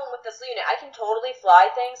no problem with this unit. I can totally fly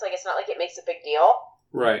things. It's not like it makes a big deal.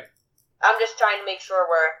 Right. I'm just trying to make sure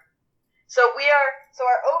So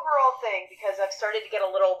our overall thing, because I've started to get a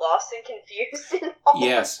little lost and confused in all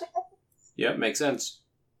Yes. of this. Yep, makes sense.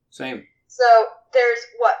 Same. So there's,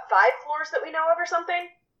 5 floors that we know of or something?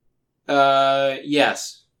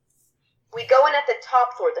 Yes. We go in at the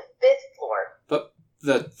top floor, the 5th floor. But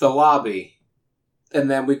the lobby.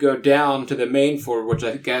 And then we go down to the main floor, which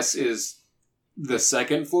I guess is the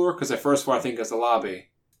 2nd floor, because the 1st floor I think is the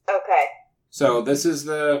lobby. Okay. So this is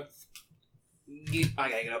the... I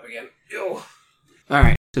gotta get up again. Ew.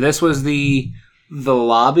 Alright, so this was the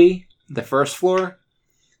lobby, the 1st floor.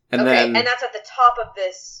 And and that's at the top of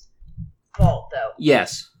this vault, though?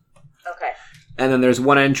 Yes. Okay. And then there's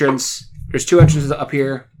one entrance. There's 2 entrances up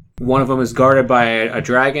here. One of them is guarded by a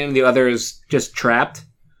dragon. The other is just trapped.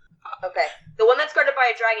 Okay. The one that's guarded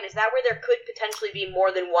by a dragon, is that where there could potentially be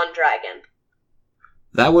more than one dragon?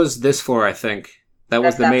 That was this floor, I think. That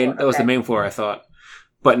was the main floor, I thought.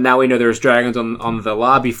 But now we know there's dragons on the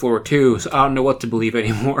lobby floor too, so I don't know what to believe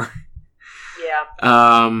anymore. Yeah.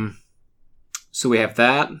 So we have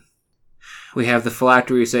that. We have the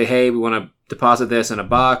phylactery say, hey, we want to deposit this in a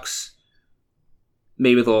box.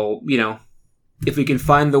 Maybe they'll, if we can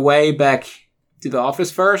find the way back to the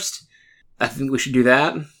office first, I think we should do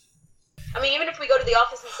that. I mean, even if we go to the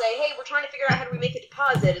office and say, hey, we're trying to figure out how do we make a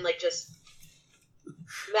deposit, and just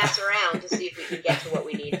mess around to see if we can get to what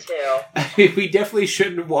we need to. I mean, we definitely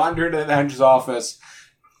shouldn't wander into the manager's office,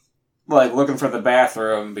 looking for the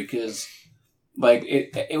bathroom, because,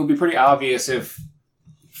 it would be pretty obvious if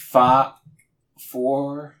 4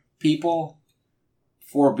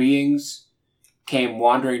 beings, came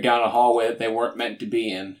wandering down a hallway that they weren't meant to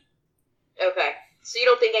be in. Okay. So you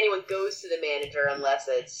don't think anyone goes to the manager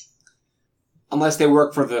Unless they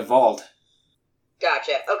work for the vault.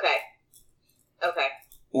 Gotcha. Okay.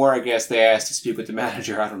 Or I guess they asked to speak with the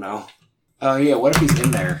manager, I don't know. Oh yeah, what if he's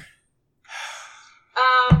in there?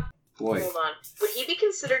 Boy. Hold on. Would he be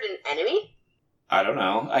considered an enemy? I don't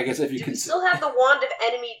know. I guess if you can... still have the wand of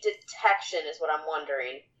enemy detection is what I'm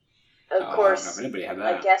wondering. Of course, I don't know if anybody had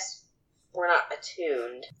that. I guess we're not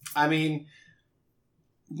attuned. I mean,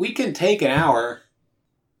 we can take an hour.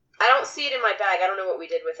 I don't see it in my bag. I don't know what we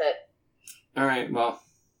did with it. Alright, well,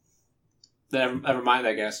 never mind,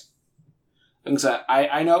 I guess.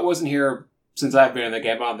 I know it wasn't here since I've been in the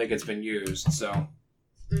game. I don't think it's been used, so...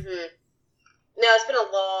 Mm-hmm. No, it's been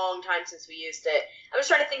a long time since we used it. I'm just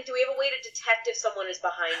trying to think, do we have a way to detect if someone is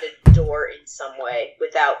behind a door in some way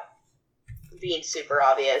without being super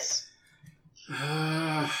obvious?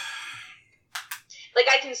 I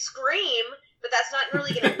can scream, but that's not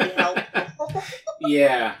really going to be helpful.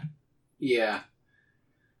 Yeah.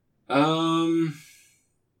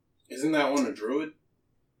 Isn't that one a druid?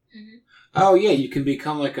 Mm-hmm. Oh yeah, you can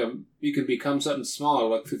become something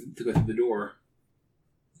smaller to go through the door.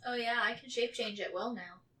 Oh yeah, I can shape change at will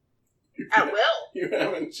now. At will? You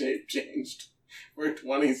haven't shape changed for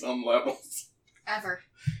 20-some levels. Ever.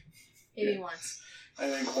 Maybe once. I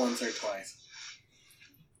think once or twice.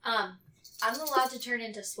 I'm allowed to turn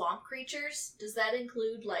into swamp creatures. Does that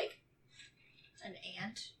include, an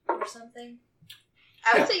ant or something?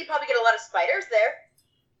 I would say you probably get a lot of spiders there.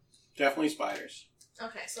 Definitely spiders.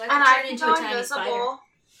 Okay, so I And can I turn can into go a tiny spider. invisible.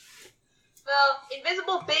 Well,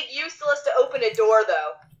 invisible big you still has to open a door,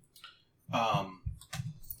 though.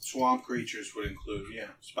 Swamp creatures would include,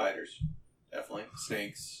 spiders. Definitely.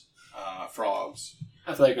 Snakes, frogs.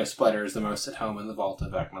 I feel like a spider is the most at home in the vault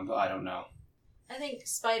of Vecna, but I don't know. I think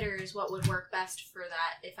spider is what would work best for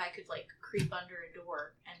that if I could, like, creep under a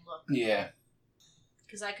door and look. Yeah.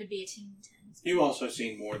 Because I could be a teeny tiny spider. You've also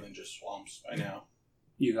seen more than just swamps by now.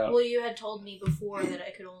 You got Well, you had told me before that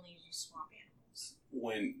I could only use swamp animals.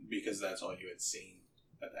 Because that's all you had seen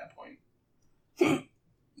at that point.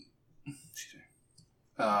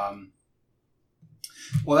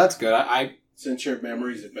 Well, that's good. I Since your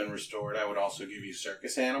memories have been restored, I would also give you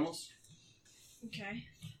circus animals. Okay.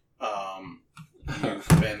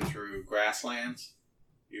 You've been through grasslands.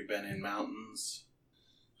 You've been in mountains.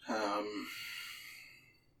 Trying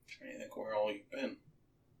to think where all you've been.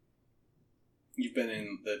 You've been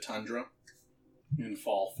in the tundra, in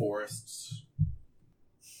fall forests.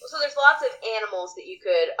 So there's lots of animals that you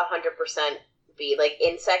could 100% be. Like,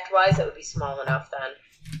 insect-wise, that would be small enough then.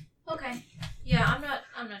 Okay. Yeah,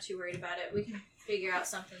 I'm not too worried about it. We can figure out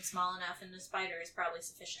something small enough, and the spider is probably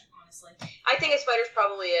sufficient, honestly. I think a spider's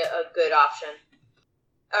probably a good option.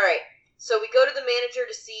 Alright, so we go to the manager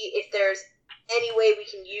to see if there's any way we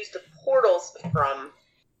can use the portals from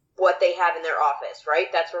what they have in their office, right?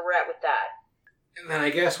 That's where we're at with that. And then I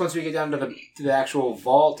guess once we get down to the actual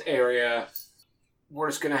vault area, we're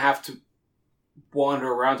just going to have to wander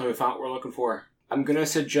around until we find what we're looking for. I'm going to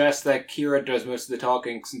suggest that Kira does most of the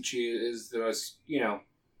talking since she is the most,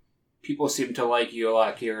 people seem to like you a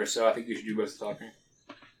lot, Kira, so I think you should do most of the talking.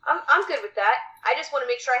 I'm good with that. I just want to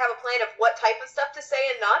make sure I have a plan of what type of stuff to say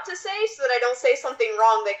and not to say so that I don't say something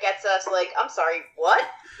wrong that gets us like, I'm sorry, what?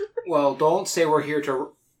 Well, don't say we're here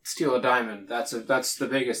to steal a diamond. That's the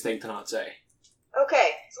biggest thing to not say. Okay,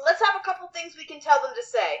 so let's have a couple things we can tell them to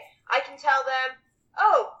say. I can tell them,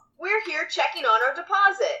 oh, we're here checking on our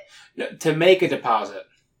deposit. No, to make a deposit.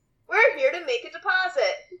 We're here to make a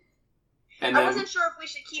deposit. And I then, wasn't sure if we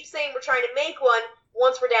should keep saying we're trying to make one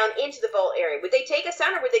once we're down into the vault area. Would they take us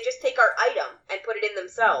down, or would they just take our item and put it in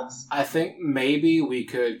themselves? I think maybe we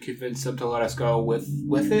could convince them to let us go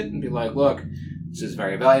with it and be like, look, this is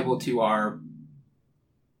very valuable to our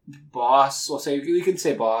boss. We can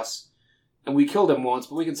say boss. And we killed him once,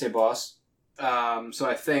 but we can say boss. So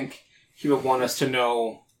I think he would want us to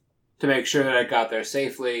know, to make sure that I got there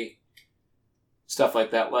safely. Stuff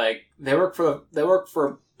like that. Like, they work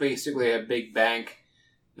for basically a big bank.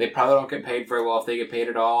 They probably don't get paid very well if they get paid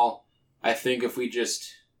at all. I think if we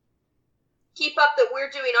just keep up that we're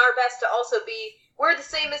doing our best to also be, we're the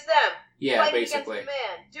same as them. Yeah, fighting basically. against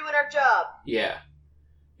the man, doing our job. Yeah.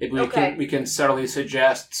 If we can subtly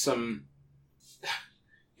suggest some,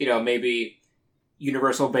 maybe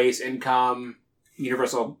universal base income,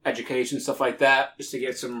 universal education, stuff like that, just to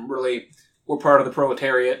get some really, we're part of the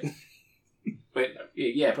proletariat. But,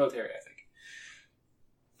 yeah, proletariat, I think.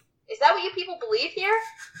 Is that what you people believe here?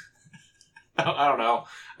 I don't know.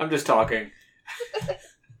 I'm just talking.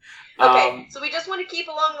 Okay, so we just want to keep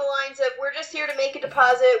along the lines of, we're just here to make a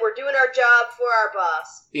deposit, we're doing our job for our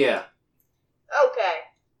boss. Yeah. Okay.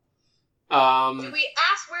 Do we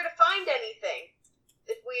ask where to find anything?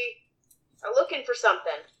 If we are looking for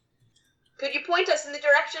something? Could you point us in the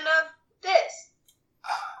direction of this?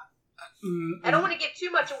 I don't want to give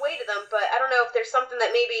too much away to them, but I don't know if there's something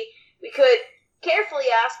that maybe we could carefully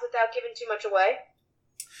ask without giving too much away.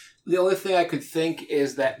 The only thing I could think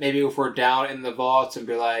is that maybe if we're down in the vaults and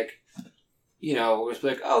be like, we're just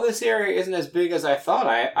like, oh, this area isn't as big as I thought.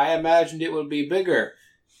 I imagined it would be bigger.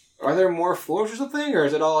 Are there more floors or something, or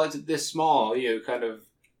is it this small? You kind of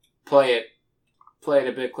play it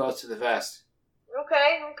a bit close to the vest.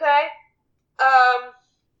 Okay. Oh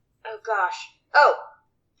gosh. Oh.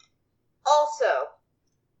 Also,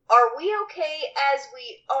 are we okay as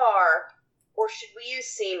we are, or should we use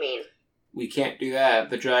seeming? We can't do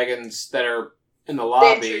that. The dragons that are in the They lobby.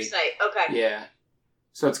 have true sight. Okay. Yeah.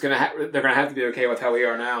 So they're gonna have to be okay with how we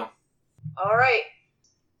are now. All right.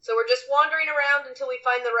 So we're just wandering around until we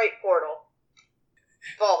find the right portal.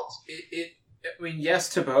 Vault. Yes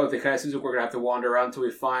to both. It kind of seems like we're gonna have to wander around until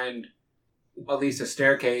we find at least a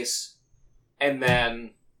staircase, and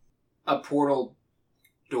then a portal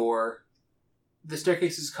door. The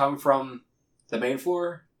staircases come from the main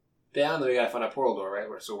floor down, then we gotta find a portal door, right?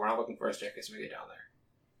 So we're not looking for a staircase when we get down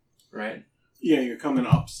there. Right? Yeah, you're coming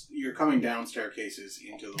down staircases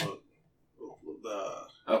into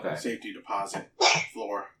the safety deposit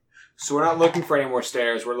floor. So we're not looking for any more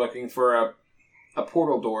stairs, we're looking for a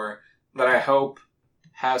portal door that I hope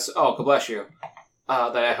has... Oh, God bless you.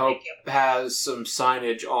 That I hope Thank you. has some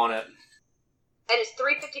signage on it. And is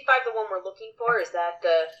 355 the one we're looking for? Is that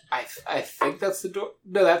the... I think that's the door...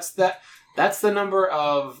 No, that's the number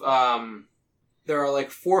of... there are like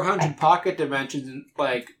 400 pocket dimensions,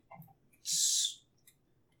 like...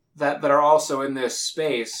 that are also in this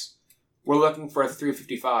space. We're looking for a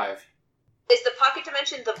 355. Is the pocket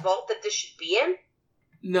dimension the vault that this should be in?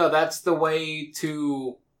 No, that's the way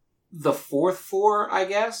to the 4th floor, I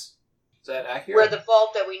guess. Is that accurate? Where the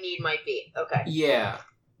vault that we need might be. Okay. Yeah.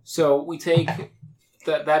 So we take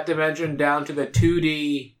that dimension down to the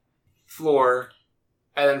 2D floor,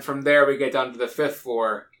 and then from there we get down to the 5th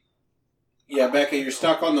floor. Yeah, Becca, you're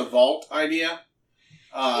stuck on the vault idea.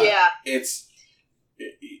 Yeah. It's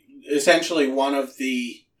essentially one of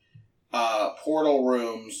the portal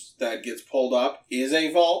rooms that gets pulled up is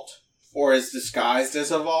a vault, or is disguised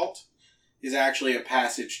as a vault, is actually a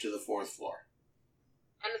passage to the 4th floor.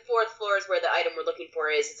 And the 4th floor is where the item we're looking for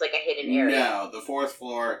is. It's like a hidden area. No, the 4th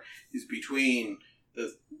floor is between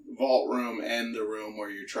the vault room and the room where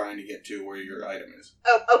you're trying to get to where your item is.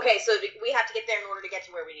 Oh, okay, so we have to get there in order to get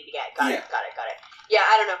to where we need to get. Got it. Yeah,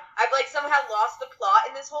 I don't know. I've, like, somehow lost the plot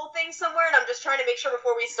in this whole thing somewhere, and I'm just trying to make sure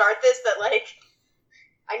before we start this that, like,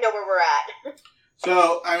 I know where we're at.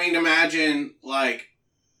 So, I mean, imagine, like,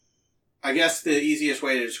 I guess the easiest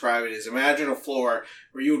way to describe it is imagine a floor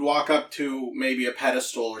where you would walk up to maybe a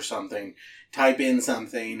pedestal or something, type in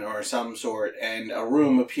something or some sort, and a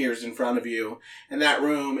room appears in front of you, and that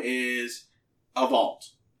room is a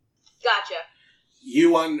vault. Gotcha.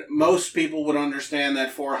 Most people would understand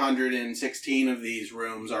that 416 of these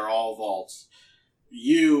rooms are all vaults.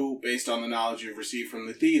 You, based on the knowledge you've received from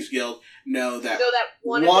the Thieves Guild, know that, so that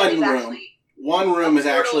one room is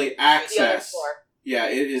actually access. Floor. Yeah,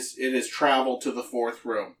 it is travel to the 4th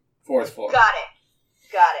floor. Got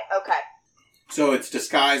it. Okay. So it's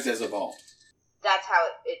disguised as a vault. That's how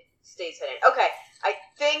it stays hidden. Okay, I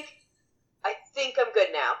think I'm good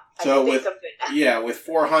now. So I'm good now. Yeah, with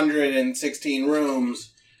 416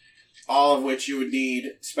 rooms, all of which you would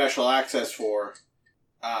need special access for,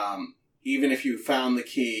 even if you found the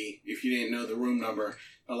key, if you didn't know the room number,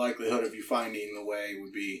 the likelihood of you finding the way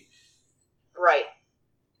would be right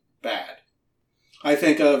bad.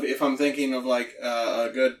 If I'm thinking of like a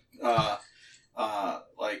good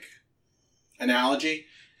like analogy,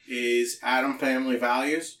 is Atom Family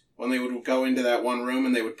Values, when they would go into that one room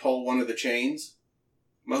and they would pull one of the chains.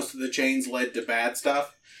 Most of the chains led to bad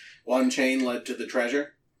stuff. One chain led to the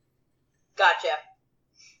treasure. Gotcha.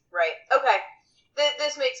 Right. Okay.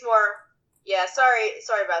 This makes more... Yeah,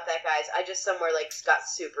 sorry about that, guys. I just somewhere, like, got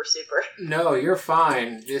super... No, you're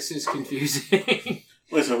fine. This is confusing.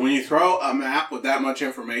 Listen, when you throw a map with that much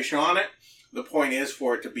information on it, the point is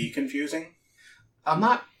for it to be confusing. I'm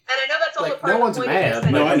not... And I know that's all like, the part no of one's the point mad.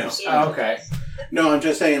 of No, I know. Oh, okay. No, I'm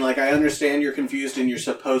just saying, like, I understand you're confused and you're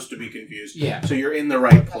supposed to be confused. Yeah. So you're in the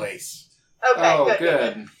right place. Okay, Oh,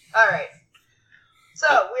 good. Alright. So,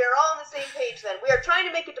 we are all on the same page then. We are trying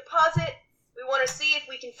to make a deposit. We want to see if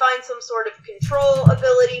we can find some sort of control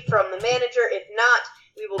ability from the manager. If not,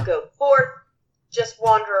 we will go forth, just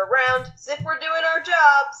wander around, as if we're doing our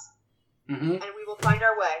jobs, Mm-hmm. and we will find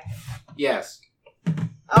our way. Yes.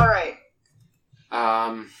 Alright.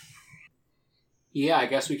 Yeah, I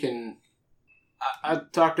guess we can... I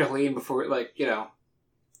talked to Helene before, like, you know,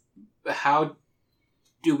 how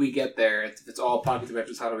do we get there? If it's all pocket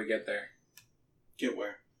dimensions, how do we get there? Get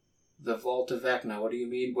where? The Vault of Vecna. What do you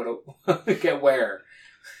mean? Get where?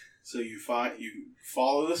 So you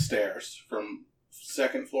follow the stairs from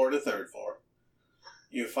 2nd floor to 3rd floor.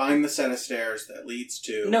 You find the set of stairs that leads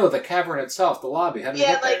to... No, the cavern itself, the lobby. How do we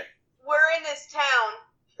get there? We're in this town.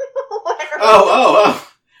 Oh.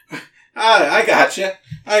 I gotcha.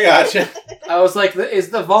 I was like, is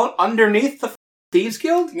the vault underneath the Thieves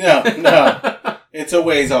Guild? No. It's a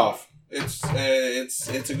ways off. It's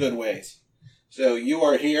a good ways. So you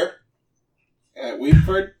are here at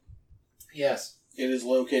Weedford. Yes. It is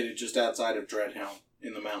located just outside of Dreadhelm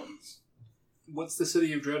in the mountains. What's the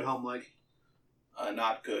city of Dreadhelm like?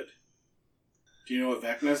 Not good. Do you know what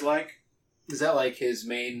Vecna's like? Is that like his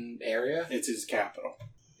main area? It's his capital.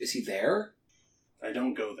 Is he there? I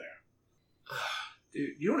don't go there.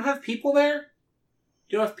 Dude, you don't have people there?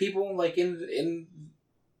 You don't have people like in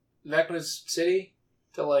Vecna's city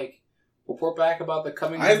to like report back about the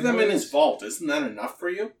coming? I have them in his vault. Isn't that enough for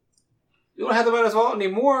you? You don't have them in his vault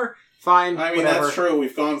anymore? Fine. I mean, whatever. that's true.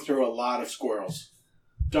 We've gone through a lot of squirrels.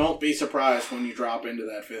 Don't be surprised when you drop into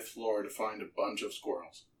that 5th floor to find a bunch of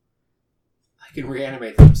squirrels. I can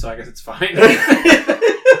reanimate them, so I guess it's fine. I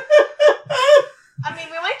mean,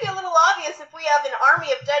 we might be a little obvious if we have an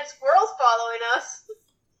army of dead squirrels following us.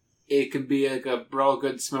 It could be like a real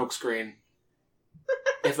good smoke screen.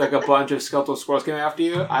 If like a bunch of skeletal squirrels came after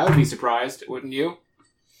you, I would be surprised, wouldn't you?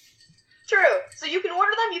 True. So you can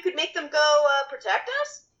order them, you could make them go protect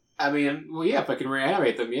us? I mean, well, yeah, if I can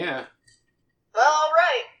reanimate them, yeah.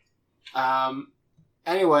 Alright.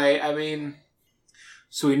 Anyway, I mean,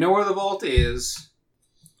 so we know where the vault is.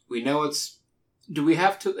 We know it's... Do we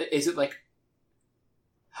have to... Is it like...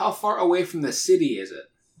 How far away from the city is it?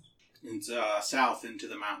 It's south into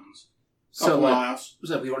the mountains. So Miles.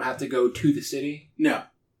 So we don't have to go to the city? No.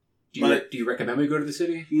 Do you recommend we go to the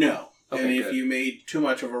city? No. Okay, and if good. you made too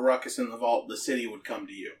much of a ruckus in the vault, the city would come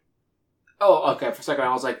to you. Oh, okay. For a second,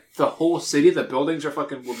 I was like, the whole city, the buildings are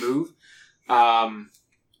fucking will move.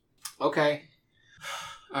 Okay.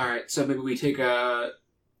 All right. So maybe we take a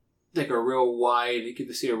real wide, get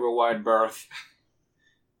to see a real wide berth.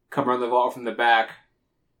 Come around the vault from the back,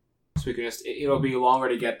 so we can just. It'll be longer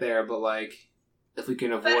to get there, but like, if we can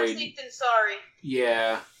Better avoid. safe than sorry.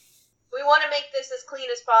 Yeah. We want to make this as clean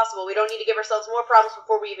as possible. We don't need to give ourselves more problems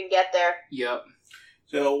before we even get there. Yep.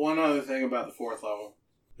 So one other thing about the 4th level,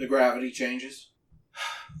 the gravity changes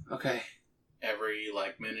Okay. every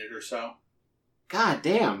minute or so. God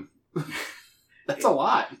damn. That's a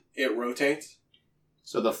lot. It rotates.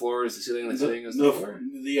 So the floor is the ceiling, and the ceiling is the floor?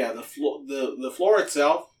 Yeah, the floor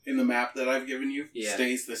itself in the map that I've given you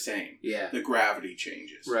stays the same. Yeah. The gravity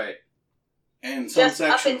changes. Right. And some Just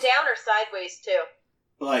sections, up and down or sideways, too?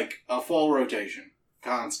 like a full rotation,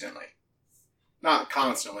 constantly. Not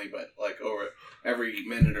constantly, but over every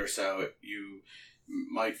minute or so, you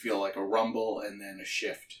might feel like a rumble and then a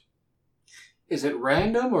shift. Is it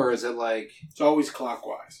random, or is it like... It's always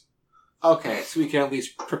clockwise. Okay, so we can at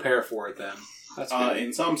least prepare for it then. That's good.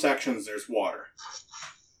 In some sections, there's water.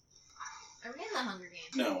 Are we in the Hunger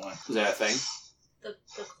Games? No. Is that a thing?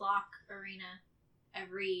 The clock arena,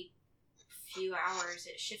 every few hours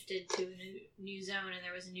it shifted to a new zone, and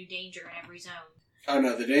there was a new danger in every zone. Oh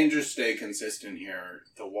no, the dangers stay consistent here.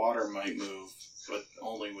 The water might move, but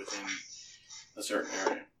only within a certain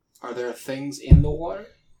area. Are there things in the water?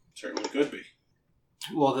 Certainly could be.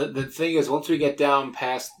 Well, the thing is, once we get down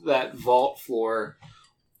past that vault floor,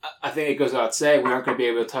 I think it goes without saying we aren't going to be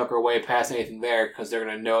able to tuck our way past anything there, because they're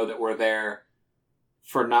going to know that we're there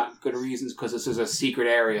for not good reasons, because this is a secret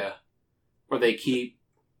area where they keep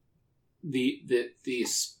the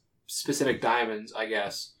specific diamonds, I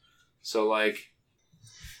guess. So,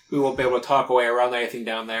 we won't be able to talk our way around anything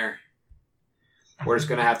down there. We're just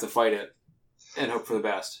going to have to fight it and hope for the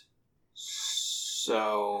best.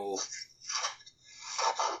 So...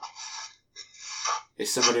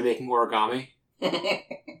 Is somebody making origami? They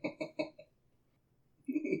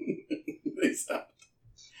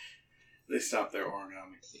stopped their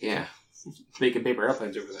origami. Yeah. Making paper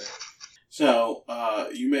airplanes over there. So,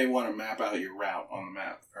 you may want to map out your route on the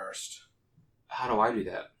map first. How do I do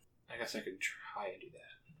that? I guess I could try and do that.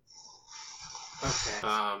 Okay.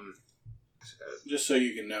 Just so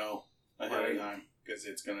you can know ahead Right. of time, because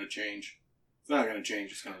it's going to change. It's not going to change,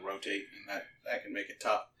 it's going to rotate, and that can make it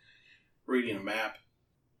tough. Reading a map,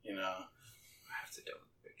 I have to download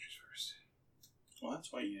the pictures first. Well,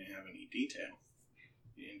 that's why you didn't have any detail.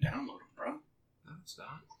 You didn't download them, bro. No, it's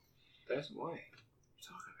not. That's why. What are you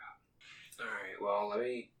talking about? Alright, well, let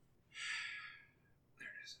me... There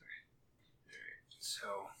it is. Alright, so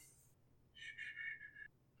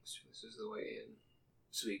this is the way in.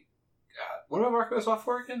 Sweet. What am I marking this off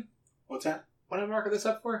for again? What's that? What am I marking this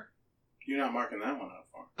up for? You're not marking that one up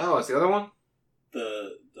for. Oh, it's the other one?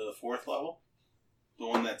 The 4th level? The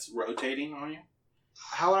one that's rotating on you?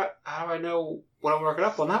 How do I know what I'm marking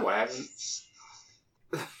up on that way?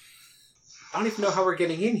 I don't even know how we're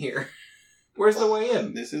getting in here. Where's the way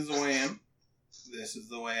in? This is the way in. This is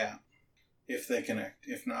the way out. If they connect.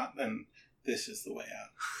 If not, then this is the way out.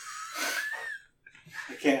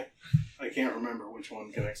 I can't remember which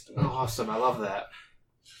one connects to which. Awesome, I love that.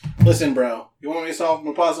 Listen, bro. You want me to solve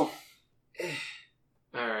my puzzle?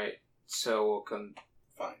 Alright, so we'll come...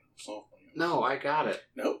 Fine. I'll solve it. No, I got it.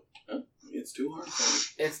 Nope. It's too hard for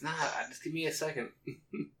me. It's not. Just give me a second.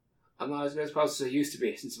 I'm not as good as possible as I used to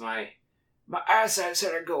be since my eyesight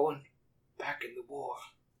started going back in the war.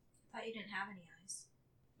 I thought you didn't have any eyes.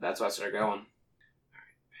 That's why I started going. Alright,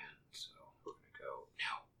 pen. So we're gonna go.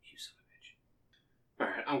 No, you son of a bitch.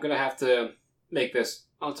 Alright, I'm gonna have to make this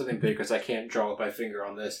on something big because I can't draw with my finger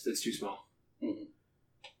on this. It's too small. Mm-hmm.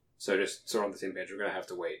 So we're on the same page. We're gonna have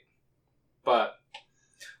to wait. But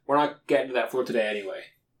we're not getting to that floor today anyway.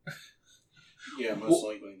 Yeah, most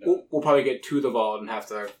likely not. We'll probably get to the vault and have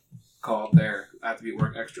to call up there. I have to be at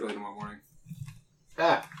work extra early tomorrow morning.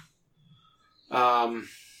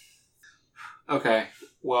 Okay,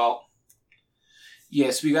 well,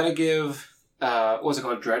 yes, we gotta give, what's it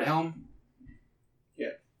called, Dreadhelm?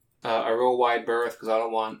 Yeah. A real wide berth, because I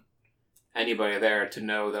don't want anybody there to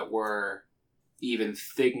know that we're even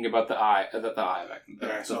thinking about the eye back in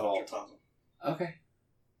Alright, so vault. it's your puzzle. Okay.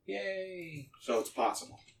 Yay. So it's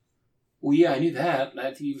possible. Well, yeah, I knew that. I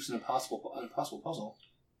had to use an impossible puzzle.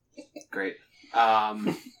 Great.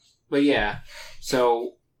 But yeah,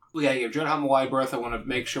 so we gotta give Dreadhelm a wide berth. I want to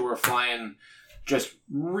make sure we're flying just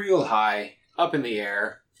real high up in the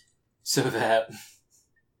air, so that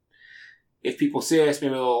if people see us,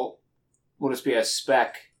 maybe we'll just be a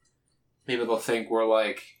speck. Maybe they'll think we're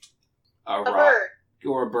like a rock bird.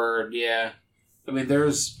 or a bird. Yeah, I mean,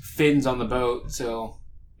 there's fins on the boat, so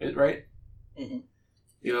right. Mm-hmm.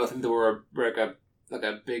 You know, I think that we're like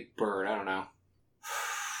a big bird. I don't know.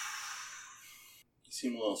 You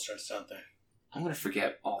seem a little stressed out there. I'm gonna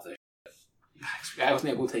forget all this shit. I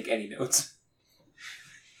wasn't able to take any notes.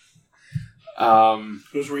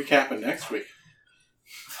 Who's recapping next week?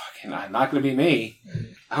 Fucking, not gonna be me.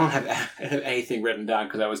 I don't have anything written down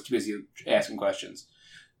because I was too busy asking questions.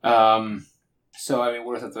 So I mean,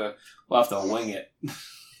 we'll have to wing it.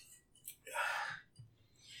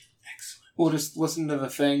 Excellent. We'll just listen to the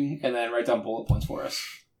thing and then write down bullet points for us.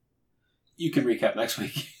 You can recap next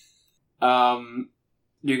week.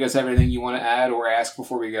 Do you guys have anything you want to add or ask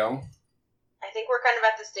before we go? I think we're kind of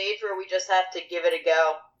at the stage where we just have to give it a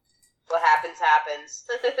go. What happens, happens.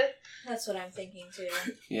 That's what I'm thinking too.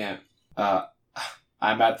 Yeah.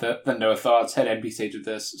 I'm at the no thoughts, head empty stage of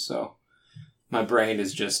this, so my brain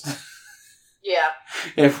is just... Yeah.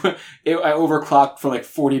 I overclocked for like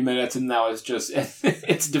 40 minutes and now it's just...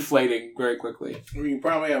 it's deflating very quickly. Well, you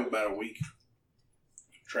probably have about a week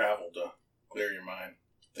travel to clear your mind.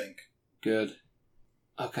 Think. Good.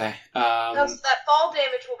 Okay. No, so that fall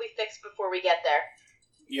damage will be fixed before we get there.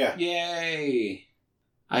 Yeah. Yay!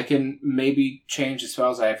 I can maybe change the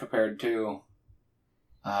spells I have prepared too.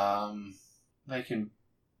 I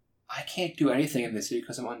can't do anything in this city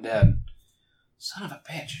because I'm undead. Son of a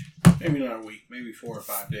bitch. Maybe not a week. Maybe 4 or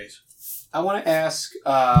 5 days. I want to ask,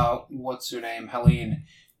 what's her name, Helene,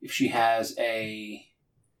 if she has a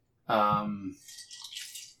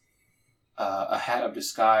hat of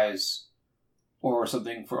disguise or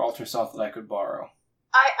something for alter self that I could borrow.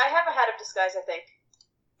 I have a hat of disguise, I think.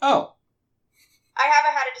 Oh. I have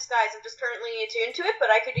a hat of disguise. I'm just currently attuned to it, but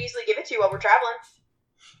I could easily give it to you while we're traveling.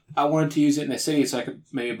 I wanted to use it in the city so I could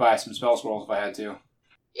maybe buy some spell scrolls if I had to.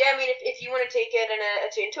 Yeah, I mean, if you want to take it and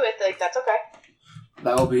attune to it, like, that's okay.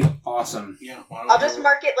 That would be awesome. Yeah. Why don't I'll just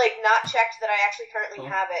mark it, like, not checked that I actually currently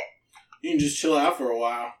have it. You can just chill out for a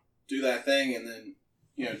while, do that thing, and then,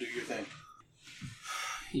 do your thing.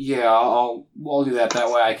 Yeah, I'll do that. That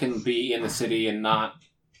way I can be in the city and not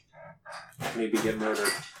maybe get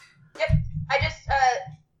murdered. Yep. I just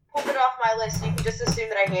pulled it off my list, so you can just assume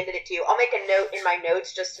that I handed it to you. I'll make a note in my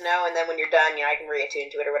notes just to know, and then when you're done, I can reattune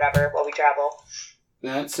to it or whatever while we travel.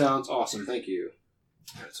 That sounds awesome. Thank you.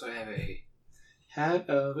 Alright, so I have a hat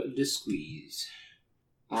of disguise.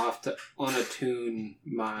 I'll have to unattune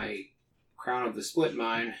my crown of the split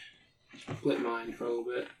mine for a little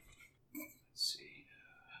bit. Let's see.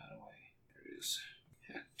 There it is.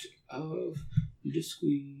 Hat of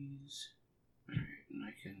disguise. Alright, and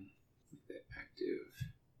I can make that active.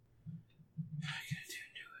 I can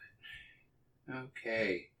attune to it.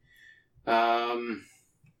 Okay.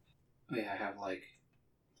 Oh yeah, I have like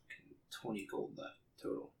 20 gold left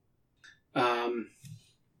total.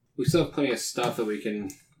 We still have plenty of stuff that we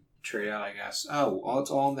can trade out, I guess. Oh,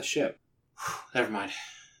 it's all on the ship. Never mind.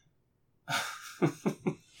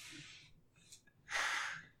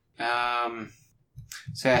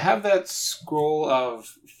 So I have that scroll of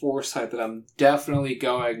foresight that I'm definitely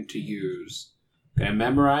going to use. I'm gonna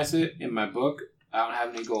memorize it in my book. I don't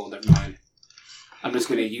have any gold, never mind. I'm just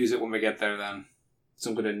gonna use it when we get there then.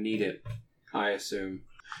 So I'm gonna need it, I assume.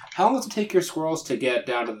 How long does it take your squirrels to get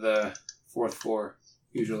down to the 4th floor,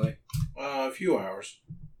 usually? A few hours.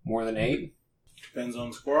 More than 8? Depends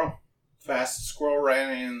on the squirrel. Fastest squirrel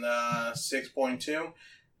ran in 6.2.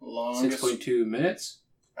 Longest 6.2 minutes?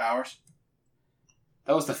 hours.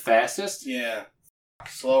 That was the fastest? Yeah.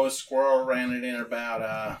 Slowest squirrel ran it in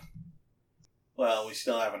about, well, we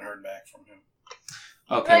still haven't heard back from him.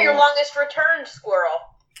 Okay. No, your longest returned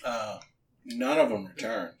squirrel. None of them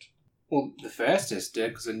returned. Well, the fastest did,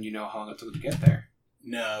 because then you know how long it took to get there.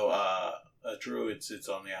 No, a druid sits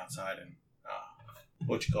on the outside and,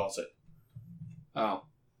 what you calls it? Oh.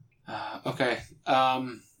 Okay.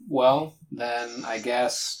 Well, then I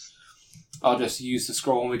guess I'll just use the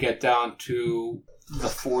scroll when we get down to the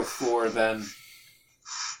 4th floor then.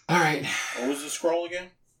 Alright. What was the scroll again?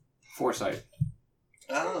 Foresight.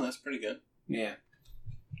 Oh, that's pretty good. Yeah.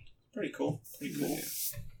 Pretty cool. Pretty cool.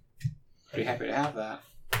 Yeah. Pretty happy to have that.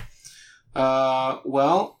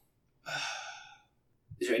 Well,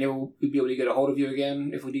 is there anyone we'd be able to get a hold of you again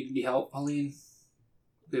if we need any help, Pauline?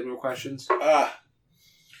 Do you have more questions?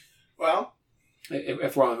 Well,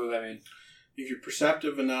 If we're on the move, I mean. if you're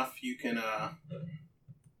perceptive enough, you can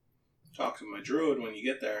talk to my druid when you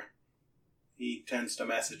get there. He tends to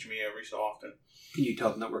message me every so often. Can you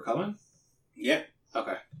tell them that we're coming? Yeah.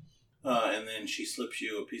 Okay. And then she slips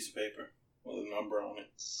you a piece of paper with a number on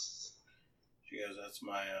it. She goes, "That's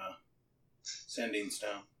my sending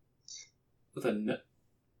stone." With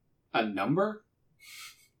a number?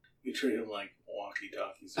 We treat them like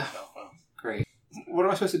walkie-talkies or cell phones. Great. What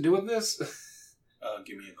am I supposed to do with this?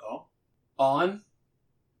 Give me a call. On?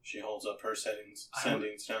 She holds up her sending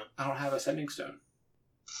stone. I don't have a sending stone.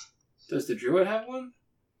 Does the druid have one?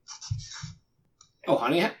 Oh,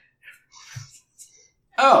 honey?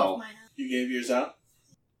 Oh. Mine up. You gave yours out?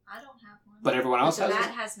 I don't have one. But everyone else But has that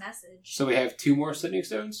it? has message. So we have 2 more sending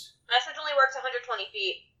stones? Message only works 120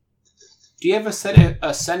 feet. Do you have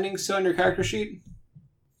a sending stone in your character sheet?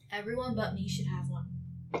 Everyone but me should have one.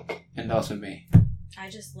 And also me. I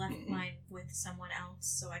just left mine with someone else,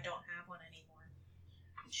 so I don't have one anymore.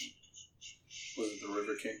 Was it the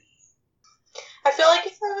River King? I feel like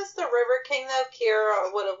if it was the River King, though,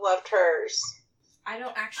 Kira would have left hers. I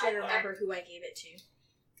don't actually remember who I gave it to.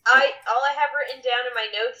 All I have written down in my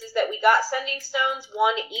notes is that we got sending stones,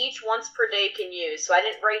 1 each, once per day can use. So I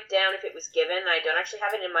didn't write down if it was given. I don't actually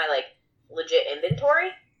have it in my legit inventory.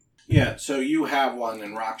 Yeah, so you have one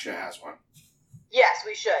and Raksha has one. Yes,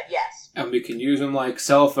 we should. Yes. And we can use them like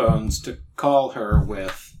cell phones to call her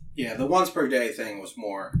with. Yeah, the once per day thing was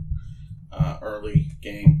more early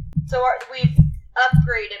game. So we've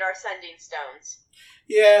upgraded our sending stones.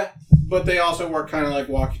 Yeah, but they also work kind of like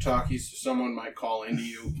walkie-talkies, so someone might call into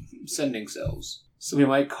you. Sending cells. So we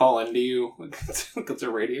might call into you like it's a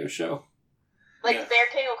radio show. Like Yeah. the Bear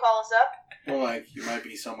King will call us up. Well, like, you might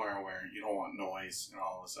be somewhere where you don't want noise, and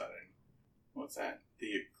all of a sudden, what's that?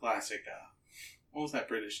 The classic, what was that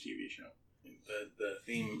British TV show? The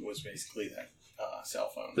theme was basically that cell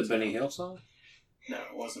phone. The Benny Hill song? No,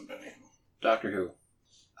 it wasn't Benny Hill. Doctor Who?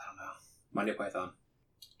 I don't know. Monty Python?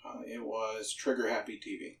 It was Trigger Happy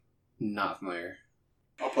TV. Not familiar.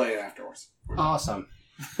 I'll play it afterwards. Awesome.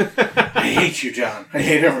 I hate you, John. I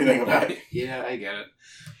hate everything about you. Yeah, I get it.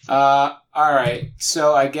 Alright.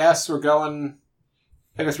 So I guess we're going.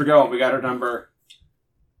 We got her number.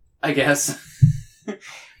 I guess.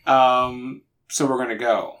 So we're gonna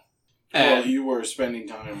go. Well, you were spending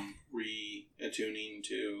time attuning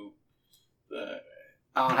to the...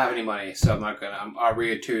 I don't have any money, so I'm not gonna. I'll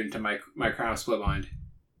reattune to my Crown Split Mind.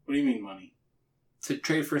 What do you mean money? To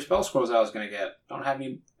trade for spell scrolls I was gonna get. Don't have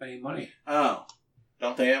any money. Oh.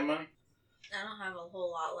 Don't they have money? I don't have a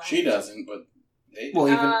whole lot left. She doesn't, but they... Well,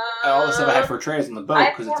 even all the stuff I had for trade is on the I boat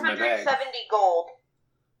have because it's in my bag. 470 gold.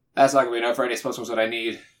 That's not gonna be enough for any spell scrolls that I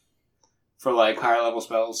need for like higher level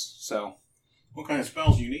spells. So What kind of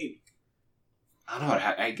spells do you need? I don't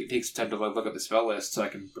know. It takes time to look at the spell list so I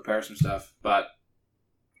can prepare some stuff. But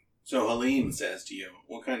So Helene says to you,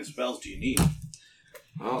 what kind of spells do you need?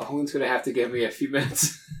 well, Helene's gonna have to give me a few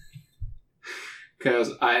minutes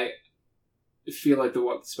because I feel like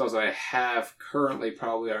the spells I have currently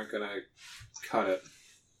probably aren't gonna cut it.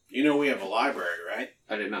 You know we have a library, right?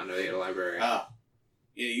 I did not know they had a library. Oh.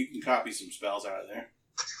 Yeah, you can copy some spells out of there.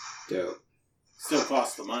 Dope. Still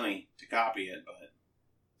costs the money to copy it, but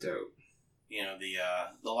Dope. you know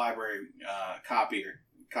the library copy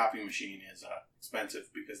machine is expensive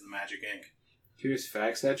because of the magic ink. Can you just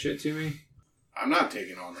fax that shit to me? I'm not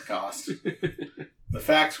taking on the cost. The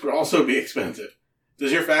fax would also be expensive.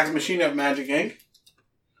 Does your fax machine have magic ink?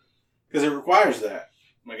 Because it requires that,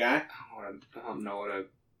 my guy. I don't know what a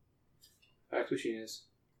fax machine is.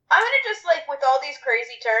 I'm gonna just, with all these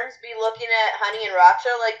crazy terms, be looking at Honey and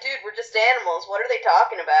Raksha like, dude, we're just animals. What are they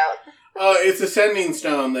talking about? It's a sending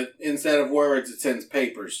stone that instead of words, it sends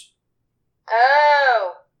papers.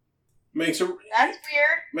 Oh. That's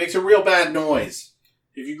weird. Makes a real bad noise.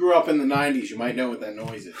 If you grew up in the 90s, you might know what that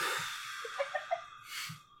noise is.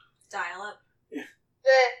 Dial up.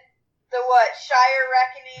 The what? Shire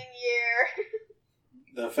Reckoning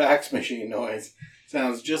year. The fax machine noise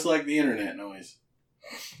sounds just like the internet noise.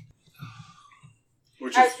 I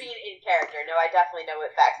was being in character. No, I definitely know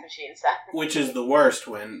what fax machines sound. Which is the worst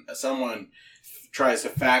when someone tries to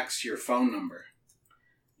fax your phone number.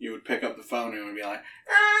 You would pick up the phone and it would be like...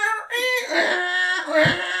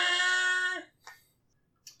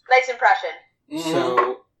 Nice impression. Mm-hmm.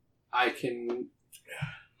 So I can.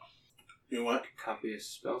 You what? Copy a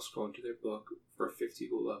spell scroll into their book for 50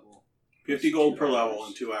 gold level. 50 gold per level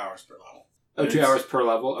and 2 hours per level. Oh, 2 hours per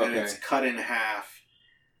level? Okay. And it's cut in half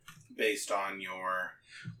based on your...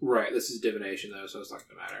 Right, this is divination, though, so it's not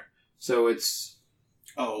going to matter. So it's...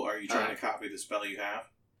 Oh, are you trying to copy the spell you have?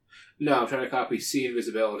 No, I'm trying to copy See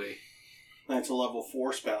Invisibility. That's a level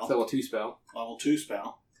 4 spell. It's level 2 spell. Level 2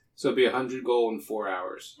 spell. So it'd be 100 gold in 4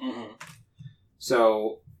 hours. Mm-hmm.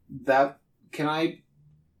 So that...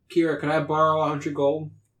 Kira, can I borrow 100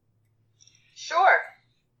 gold? Sure.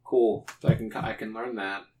 Cool. So I can learn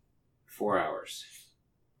that. 4 hours.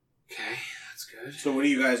 Okay, that's good. So what are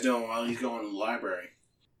you guys doing while he's going to the library?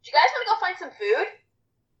 Do you guys want to go find some food?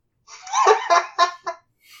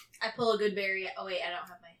 I pull a good berry. Oh wait, I don't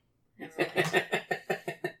have my.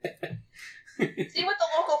 See what the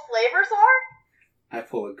local flavors are? I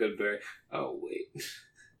pull a good berry. Oh, wait.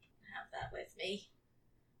 Have that with me.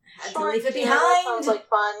 I had Sure, to leave it yeah, that sounds behind. like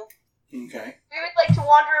fun. Okay. We would like to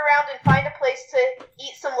wander around and find a place to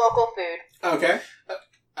eat some local food. Okay.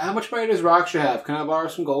 How much money does Raksha have? Can I borrow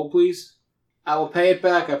some gold, please? I will pay it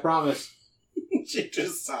back, I promise. She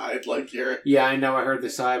just sighed like you're... Yeah, I know, I heard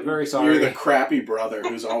this. I'm very sorry. You're the crappy brother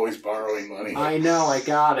who's always borrowing money. I know, I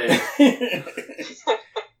got it.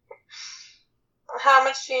 How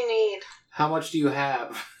much do you need? How much do you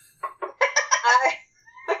have?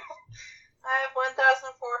 I have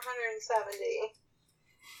 1,470.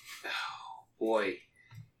 Oh, boy.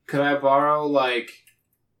 Could I borrow, like,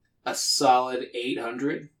 a solid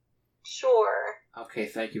 800? Sure. Okay,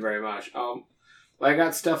 thank you very much. I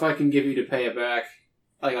got stuff I can give you to pay it back.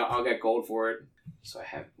 Like, I'll get gold for it. So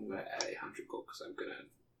I'm gonna add 100 gold because I'm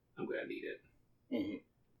gonna need it. Mm-hmm.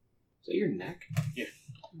 Is that your neck? Yeah.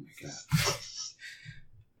 Oh my god.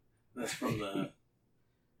 That's from the...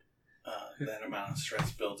 that amount of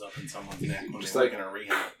stress builds up in someone's neck when Just they're like- working a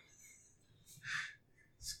rehab.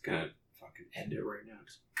 It's gonna fucking end it right now.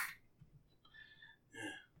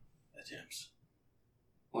 Attempts.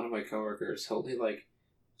 One of my coworkers totally, like,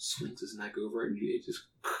 swings his neck over and he just...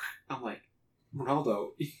 I'm like,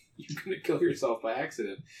 Ronaldo, you're gonna kill yourself by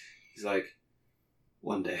accident. He's like,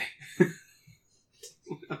 one day.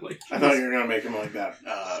 I'm like, I thought you were going to make him like that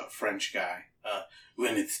French guy.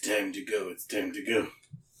 When it's time to go, it's time to go.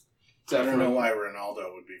 I don't know why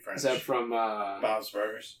Ronaldo would be French. Is that from, Bob's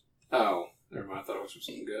Burgers? Oh, never mind. I thought it was from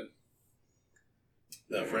something good.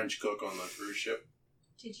 The French cook on the cruise ship.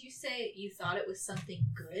 Did you say you thought it was something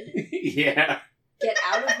good? Yeah. Get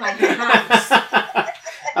out of my house.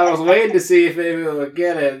 I was waiting to see if maybe we would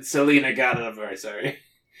get it. Selena got it. I'm very sorry.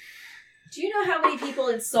 Do you know how many people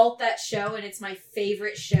insult that show and it's my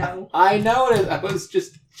favorite show? I know it is. I was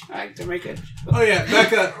just trying to make it. Oh, yeah.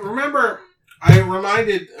 Becca, remember, I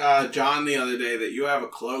reminded John the other day that you have a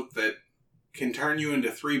cloak that can turn you into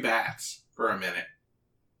 3 bats for a minute.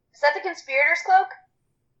 Is that the conspirator's cloak?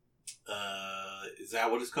 Is that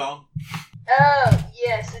what it's called? Oh,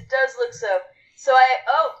 yes, it does look so. So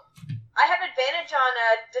I have advantage on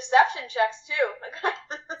deception checks too. I gotta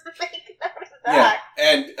make note of that.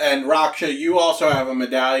 Yeah, and Raksha, you also have a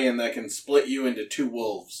medallion that can split you into 2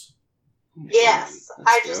 wolves. Yes, That's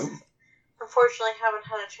I just dope. unfortunately haven't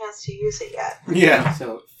had a chance to use it yet. Yeah.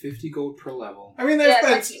 So 50 gold per level. I mean, Yes, I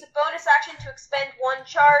that's... use a bonus action to expend 1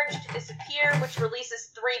 charge to disappear, which releases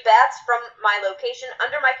 3 bats from my location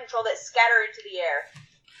under my control that scatter into the air.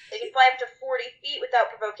 They can fly up to 40 feet without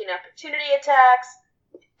provoking opportunity attacks,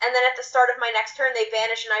 and then at the start of my next turn, they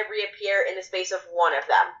vanish and I reappear in the space of 1 of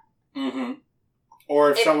them. Mm-hmm.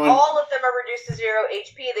 Or if someone... all of them are reduced to 0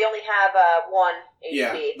 HP, they only have 1 HP.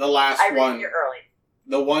 Yeah, the last I one... reappear early.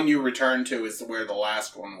 The one you return to is where the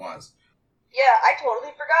last one was. Yeah, I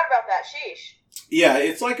totally forgot about that. Sheesh. Yeah,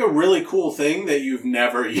 it's like a really cool thing that you've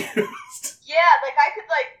never used. Yeah, like I could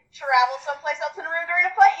travel someplace else in the room during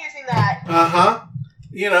a fight using that. Uh-huh.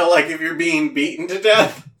 You know, like if you're being beaten to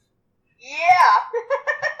death. Yeah.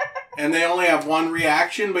 And they only have 1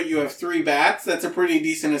 reaction, but you have 3 bats, that's a pretty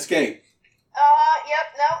decent escape.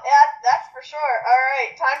 Yep, no, that's for sure.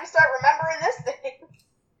 Alright, time to start remembering this thing.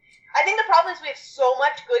 I think the problem is we have so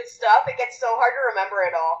much good stuff, it gets so hard to remember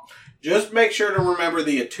it all. Just make sure to remember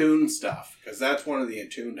the attuned stuff, because that's one of the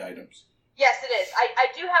attuned items. Yes, it is. I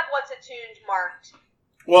do have what's attuned marked.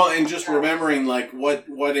 Well, and just remembering, like,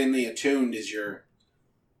 what in the attuned is your,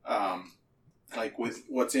 like, with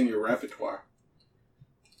what's in your repertoire.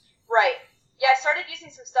 Right. Yeah, I started using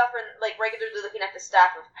some stuff and, regularly looking at the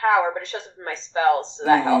Staff of Power, but it shows up in my spells, so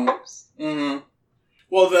that helps. Mm-hmm.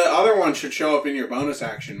 Well, the other one should show up in your bonus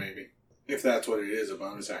action, maybe. If that's what it is, a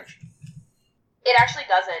bonus action. It actually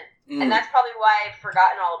doesn't. Mm. And that's probably why I've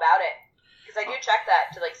forgotten all about it. Because I do check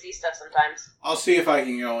that to, see stuff sometimes. I'll see if I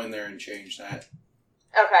can go in there and change that.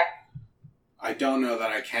 Okay. I don't know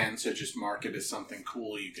that I can, so just mark it as something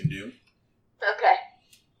cool you can do. Okay.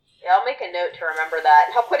 Yeah, I'll make a note to remember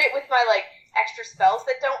that. I'll put it with my, extra spells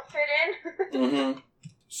that don't fit in. Mm-hmm.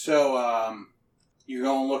 So, you're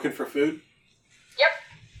going looking for food? Yep.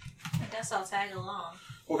 I guess I'll tag along.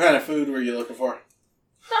 What kind of food were you looking for?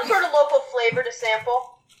 Some sort of local flavor to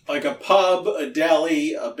sample. Like a pub, a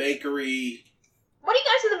deli, a bakery. What are you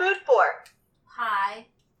guys in the mood for? Pie.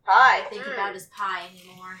 Pie. All I think about is pie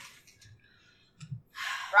anymore.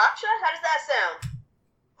 Raksha, how does that sound?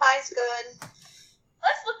 Pie's good.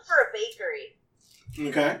 Let's look for a bakery.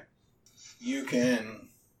 Okay. You can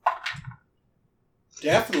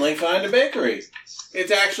definitely find a bakery.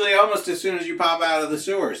 It's actually almost as soon as you pop out of the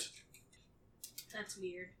sewers. That's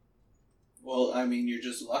weird. Well, I mean, you're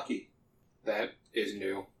just lucky. That is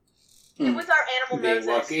new. It was our animal Being noses.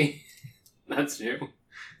 lucky. That's new.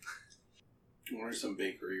 What are some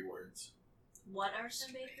bakery words? What are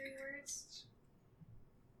some bakery words?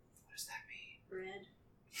 What does that Bread.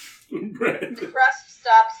 mean? Bread. The crust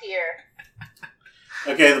stops here.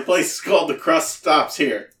 Okay, the place is called The Crust Stops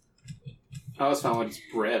Here. I always found it's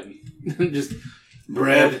bread. Just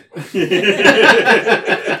Bread.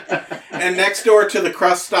 And next door to The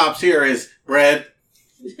Crust Stops Here is bread.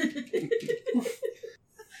 This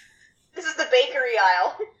is the bakery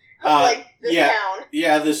aisle. This yeah. town.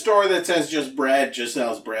 Yeah, the store that says just bread just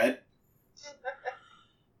sells bread.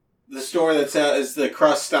 The store that says The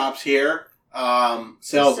Crust Stops Here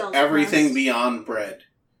sells everything crust. beyond bread.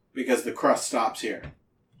 Because the crust stops here.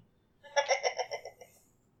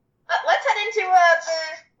 Let's head into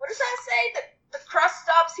what does that say? The crust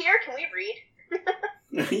stops here? Can we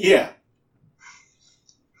read? Yeah.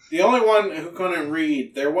 The only one who couldn't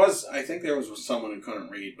read, I think there was someone who couldn't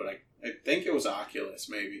read, but I think it was Oculus,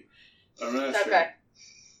 maybe. I'm not sure. Okay.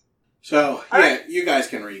 So, All yeah, right. you guys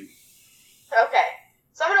can read. Okay.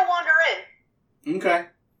 So I'm going to wander in. Okay.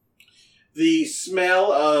 The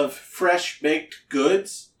smell of fresh baked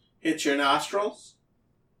goods hits your nostrils.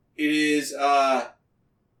 It is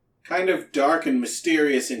kind of dark and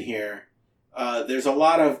mysterious in here. There's a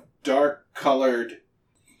lot of dark-colored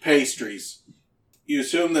pastries. You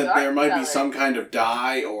assume that there might be some kind of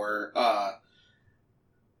dye or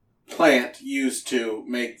plant used to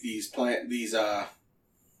make these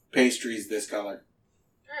pastries this color.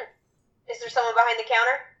 Is there someone behind the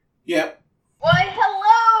counter? Yep. Why,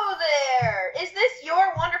 hello there! Is this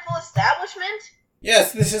your wonderful establishment?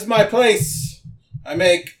 Yes, this is my place. I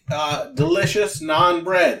make delicious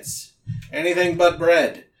non-breads. Anything but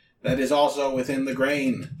bread. That is also within the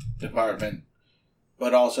grain department.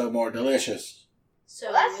 But also more delicious.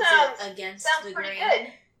 So Well, that is it against sounds the pretty grain?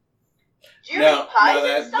 good. Do you have any pies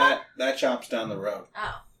and stuff? that shop's down the road.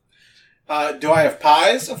 Oh. Do I have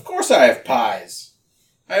pies? Of course I have pies.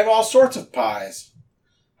 I have all sorts of pies.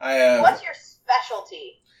 What's your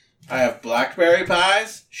specialty? I have blackberry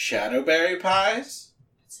pies, shadowberry pies.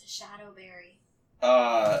 It's a shadowberry.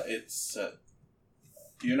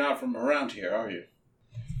 You're not from around here, are you?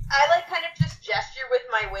 I kind of just gesture with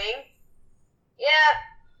my wing. Yeah,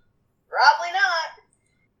 probably not.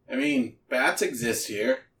 I mean, bats exist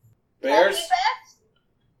here. Talking Bears?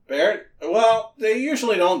 bats? Well, they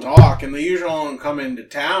usually don't talk, and they usually don't come into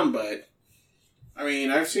town, but... I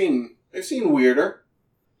mean, I've seen weirder.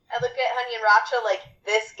 I look at Honey and Raksha like,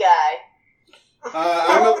 this guy.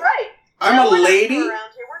 I'm a lady.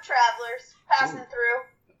 Around here. We're travelers, passing through.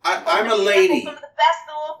 I'm a lady. Some of the best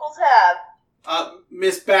the locals have.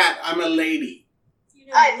 Miss Bat, I'm a lady. You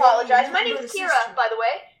know, I apologize. My you name's know, Kira, by the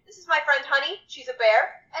way. This is my friend Honey. She's a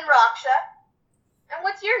bear. And Raksha. And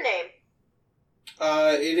what's your name?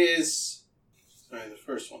 It is... Sorry, the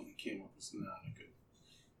first one that came up was not a good...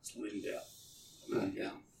 It's Lindell.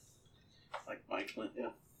 Lindell. Like Mike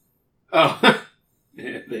Lindell. Oh.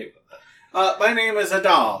 My name is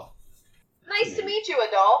Adal. Nice to meet you,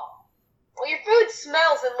 Adol. Well, your food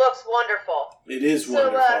smells and looks wonderful. It is So,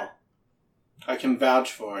 wonderful. I can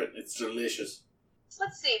vouch for it. It's delicious. So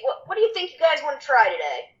let's see. What do you think you guys want to try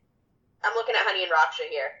today? I'm looking at Honey and Raksha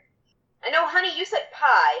here. I know, Honey, you said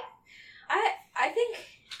pie. I think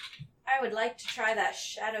I would like to try that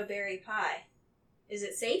shadowberry pie. Is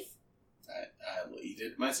it safe? I will eat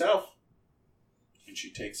it myself. And she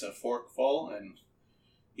takes a forkful and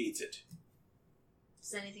eats it.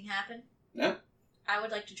 Does anything happen? No. I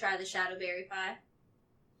would like to try the shadowberry pie.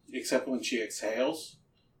 Except when she exhales,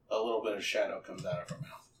 a little bit of shadow comes out of her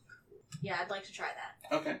mouth. Yeah, I'd like to try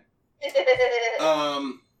that. Okay.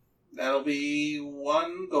 That'll be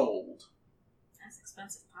 1 gold. That's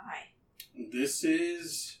expensive pie. This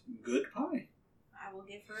is good pie. I will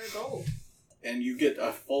give her a gold. And you get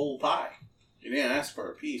a full pie. You didn't ask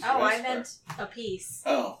for a piece. Oh, you I asked meant a piece.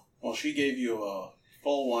 Oh. Well, she gave you a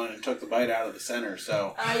full one and took the bite out of the center,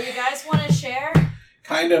 so... You guys want to share?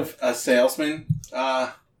 Kind of a salesman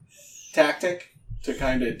tactic to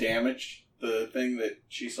kind of damage the thing that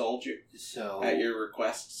she sold you So at your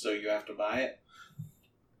request, so you have to buy it.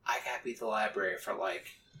 I gotta be at the library for like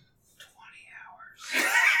 20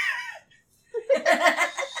 hours.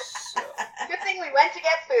 So, Good thing we went to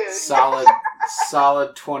get food.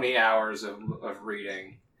 solid 20 hours of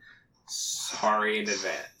reading. Sorry in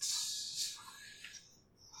advance.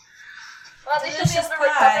 Well, they should be Delicious able to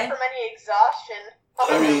pie. recover from any exhaustion.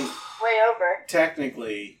 I mean, Way over.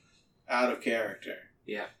 technically, out of character,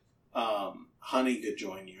 Yeah. Honey could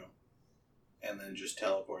join you and then just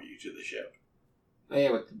teleport you to the ship. Oh,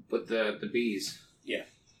 yeah, with the bees. Yeah.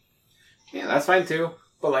 Yeah, that's fine too.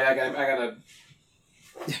 But like, I gotta.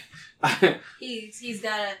 He's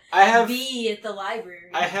got I a have. bee at the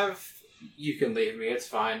library. I have. You can leave me. It's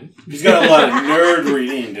fine. He's got a lot of nerd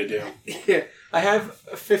reading to do. Yeah, I have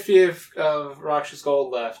 50 of Raksha's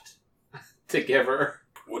gold left to give her.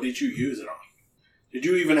 What did you use it on? Did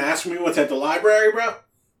you even ask me what's at the library, bro?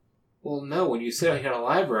 Well, no. When you said I had a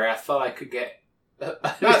library, I thought I could get.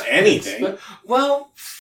 Not anything. Well,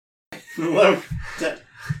 Look,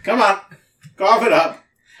 come on, cough it up.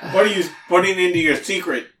 What are you putting into your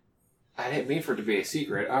secret? I didn't mean for it to be a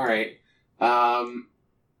secret. All right. I'm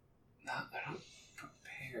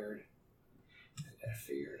prepared. I gotta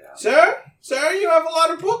figure it out. Sir, you have a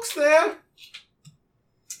lot of books there.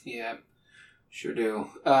 Yeah, sure do.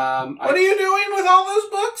 What are you doing with all those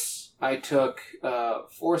books? I took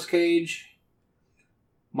Force Cage,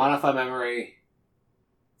 Modify Memory,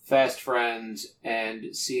 Fast Friends,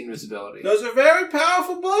 and See Invisibility. Those are very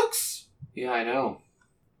powerful books. Yeah, I know.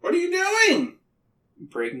 What are you doing?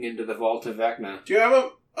 Breaking into the Vault of Vecna. Do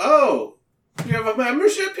you have a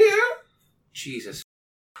membership here? Jesus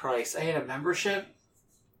Christ, I had a membership?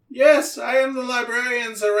 Yes, I am the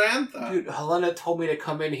librarian Zarantha. Dude, Helena told me to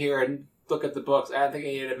come in here and look at the books. I don't think I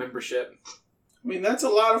needed a membership. I mean, that's a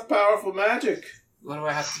lot of powerful magic. What do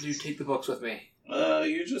I have to do to take the books with me?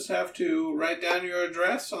 You just have to write down your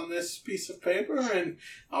address on this piece of paper and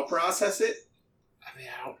I'll process it. I mean,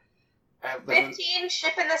 I live in, 15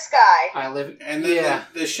 ship in the sky. I live... And then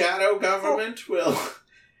the shadow government will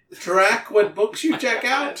track what books you check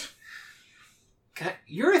out.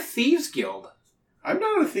 You're a thieves guild. I'm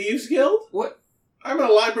not a thieves guild. What? I'm a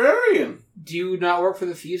librarian. Do you not work for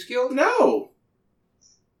the thieves guild? No.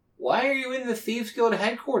 Why are you in the thieves guild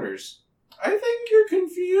headquarters? I think you're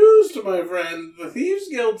confused, my friend. The Thieves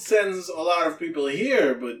Guild sends a lot of people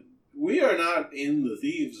here, but we are not in the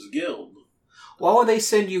Thieves Guild. Why would they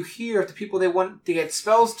send you here if the people they want to get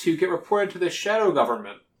spells to get reported to the shadow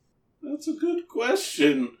government? That's a good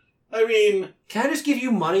question. I mean... Can I just give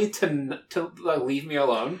you money to leave me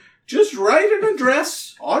alone? Just write an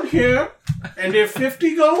address on here, and if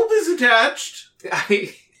 50 gold is attached...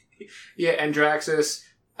 Yeah, Andraxis,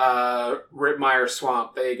 Ripmire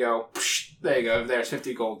Swamp, there you go. There you go, there's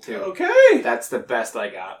 50 gold too. Okay. That's the best I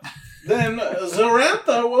got. Then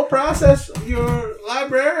Zarantha will process your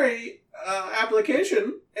library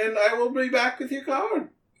application, and I will be back with your card.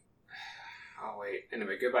 Oh, wait.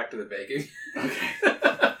 Anyway, go back to the baking.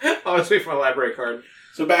 Okay. I'll just wait for my library card.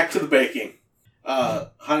 So back to the baking.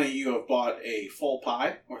 Honey, you have bought a full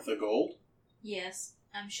pie worth of gold. Yes,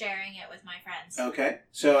 I'm sharing it with my friends. Okay.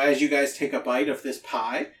 So as you guys take a bite of this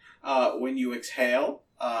pie, when you exhale,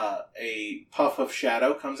 a puff of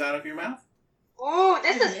shadow comes out of your mouth. Ooh,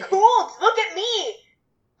 this is cool. Look at me.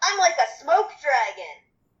 I'm like a smoke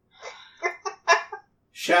dragon.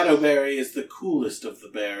 Shadowberry is the coolest of the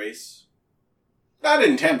berries. Not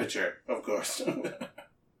in temperature, of course. Yeah,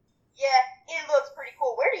 it looks pretty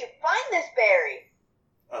cool. Where do you find this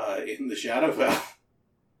berry? In the Shadowfell.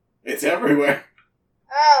 It's everywhere.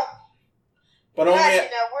 Oh, But glad only you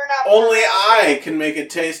know, we're not. only I can make it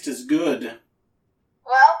taste as good.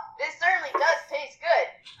 Well, this certainly does taste good.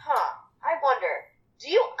 Huh. I wonder, do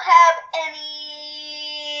you have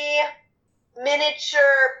any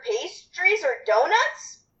miniature pastries or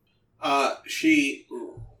donuts? She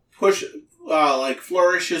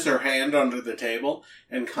flourishes her hand under the table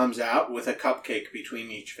and comes out with a cupcake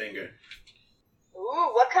between each finger.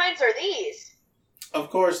 Ooh, what kinds are these? Of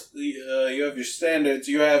course, you have your standards.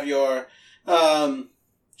 You have your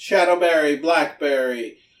shadowberry,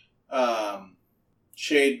 blackberry,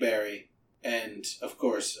 shadeberry, and of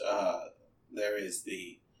course, there is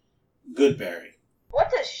the goodberry. What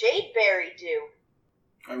does shadeberry do?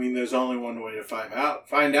 I mean, there's only one way to find out.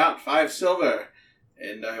 5 silver,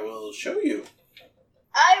 and I will show you.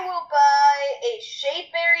 I will buy a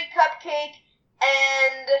shadeberry cupcake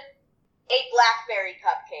and a blackberry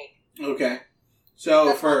cupcake. Okay. So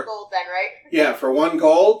That's for 1 gold then, right? yeah, for 1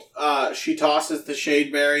 gold, she tosses the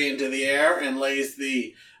shadeberry into the air and lays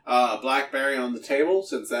the blackberry on the table,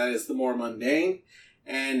 since that is the more mundane.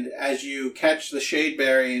 And as you catch the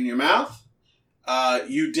shadeberry in your mouth,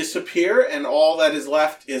 you disappear, and all that is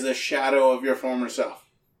left is a shadow of your former self.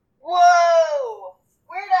 Whoa!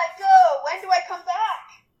 Where'd I go? When do I come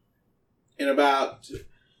back? In about,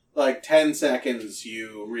 10 seconds,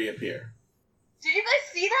 you reappear. Did you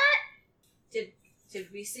guys see that? Did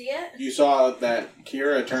we see it? You saw that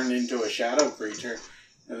Kira turned into a shadow creature,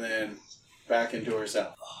 and then back into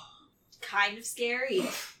herself. Kind of scary.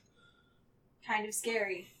 Kind of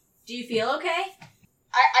scary. Do you feel okay?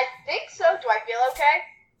 I think so. Do I feel okay?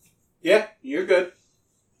 Yeah, you're good.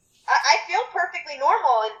 I feel perfectly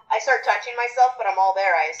normal, and I start touching myself, but I'm all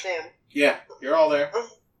there, I assume. Yeah, you're all there.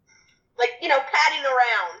 Like, patting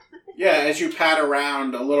around. Yeah, as you pat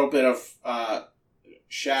around, a little bit of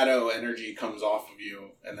shadow energy comes off of you,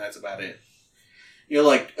 and that's about it. You're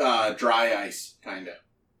like dry ice, kind of.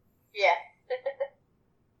 Yeah.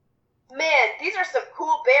 Man, these are some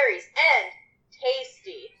cool berries, and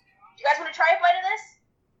tasty. Do you guys want to try a bite of this?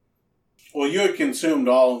 Well, you had consumed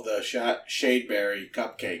all of the shadeberry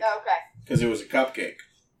cupcake, Oh, okay. because it was a cupcake.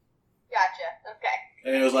 Gotcha. Okay.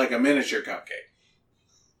 And it was like a miniature cupcake.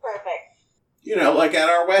 Perfect. Like at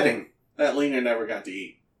our wedding, that Lena never got to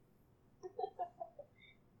eat.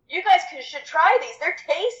 You guys should try these. They're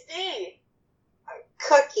tasty.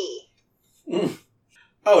 Cookie.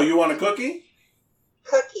 Oh, you want a cookie?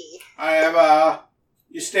 Cookie. I have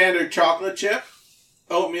your standard chocolate chip,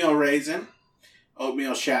 oatmeal raisin,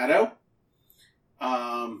 oatmeal shadow.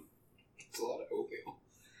 It's a lot of oatmeal.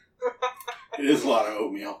 It is a lot of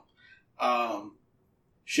oatmeal.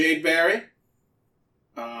 Shadeberry,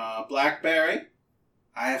 blackberry.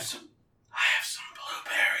 I have some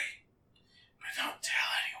blueberry, but don't tell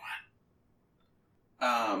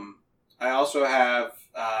anyone. I also have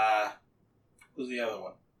what was the other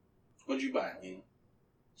one? What'd you buy, Lena?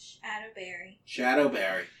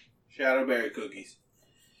 Shadowberry cookies.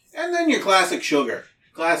 And then your classic sugar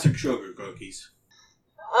cookies.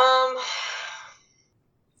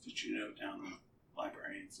 Did you note down the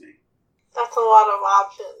librarian's name? That's a lot of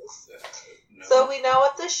options. No. So we know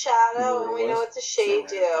what the shadow You know and what we it know was? what the shade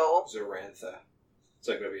do. Zarantha. Is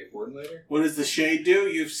that going to be important later? What does the shade do?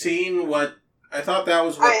 You've seen what... I thought that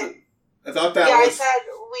was what I thought that I was... said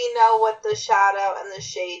we know what the shadow and the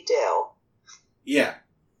shade do. Yeah.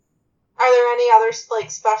 Are there any other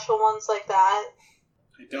special ones like that?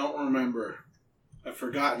 I don't remember. I've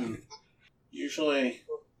forgotten. Usually...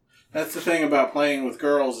 That's the thing about playing with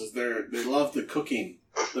girls, is they love the cooking.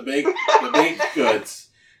 The baked goods.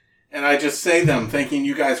 And I just say them thinking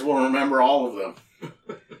you guys will remember all of them.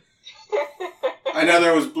 I know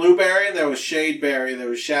there was blueberry, there was shadeberry, there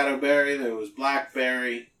was shadowberry, there was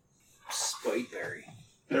blackberry. Spiteberry.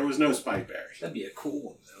 There was no spiteberry. That'd be a cool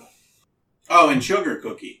one, though. Oh, and sugar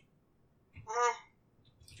cookie. Meh,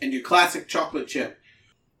 And your classic chocolate chip.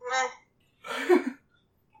 meh.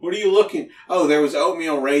 What are you looking... Oh, there was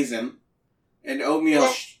oatmeal raisin and oatmeal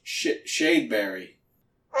shadeberry.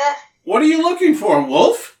 Eh, What are you looking for,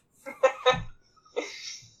 Wolf?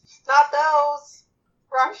 not those.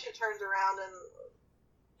 Raksha turns around and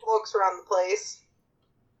looks around the place.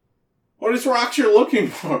 What is Raksha looking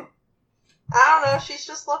for? I don't know, she's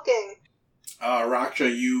just looking.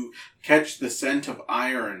 Raksha, you catch the scent of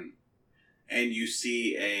iron, and you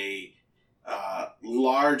see a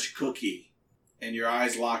large cookie, and your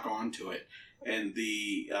eyes lock onto it. And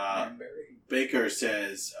the baker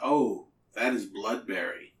says, "Oh, that is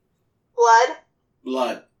bloodberry." Blood?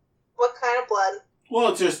 Blood. What kind of blood?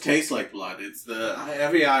 Well, it just tastes like blood. It's the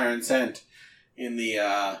heavy iron scent in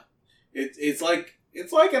the. It's like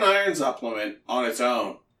an iron supplement on its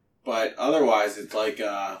own, but otherwise it's like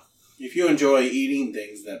if you enjoy eating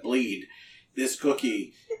things that bleed, this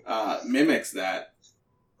cookie mimics that.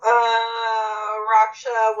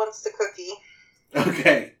 Raksha wants the cookie.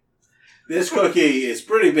 Okay, this cookie is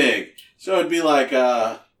pretty big, so it'd be like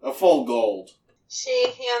a full gold. She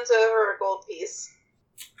hands over a gold piece.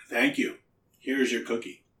 Thank you. Here's your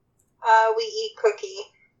cookie. We eat cookie.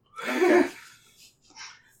 Okay.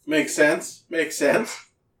 Makes sense.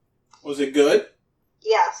 Was it good?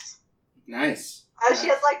 Yes. Nice. She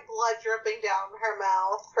has blood dripping down her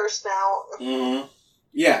mouth, her snout. Mm-hmm.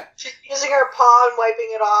 Yeah. She's using her paw and wiping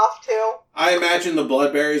it off, too. I imagine the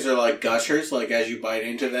bloodberries are like gushers, like as you bite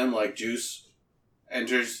into them, like juice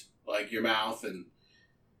enters your mouth, and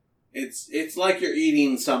it's like you're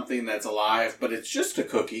eating something that's alive, but it's just a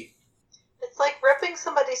cookie. It's like ripping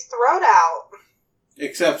somebody's throat out.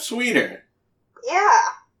 Except sweeter.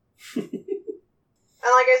 Yeah.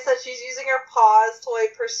 And like I said, she's using her paws to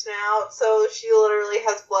wipe her snout, so she literally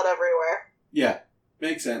has blood everywhere. Yeah,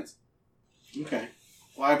 makes sense. Okay.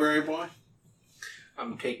 Library boy?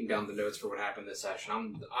 I'm taking down the notes for what happened this session.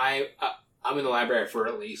 I'm in the library for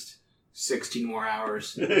at least 16 more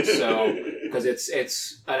hours. So, because it's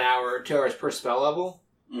an hour, 2 hours per spell level.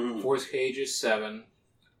 Force Cage is 7.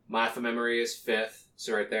 Math of Memory is 5th.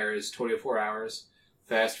 So right there is 24 hours.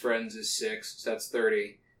 Fast Friends is 6. So that's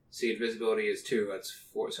 30. See, Invisibility is 2. That's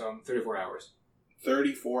 4. So I'm 34 hours.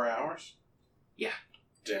 34 hours? Yeah.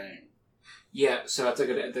 Dang. Yeah, so that's like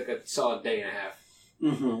a solid day and a half.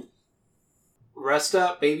 Mm-hmm. Rest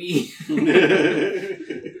up, baby.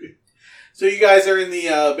 So you guys are in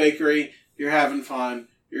the bakery. You're having fun.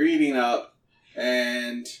 You're eating up.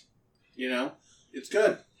 And, it's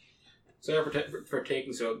good. So for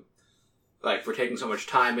taking so much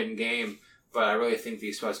time in game, but I really think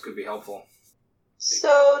these spots could be helpful.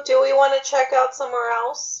 So, do we want to check out somewhere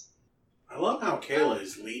else? I love how Kayla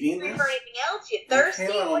is leading Looking this. for anything else? You thirsty? Kayla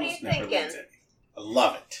What are you almost never thinking? leads it. I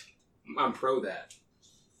love it. I'm pro that.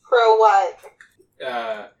 Pro what?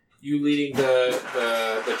 You leading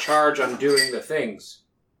the charge on doing the things.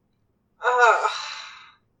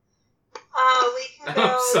 We can go.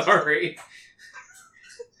 I'm sorry.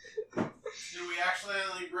 Did we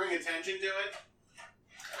accidentally bring attention to it?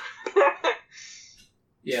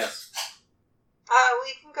 Yes.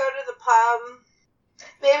 We can go to the pub.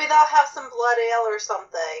 Maybe they'll have some blood ale or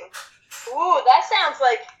something. Ooh, that sounds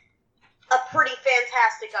like a pretty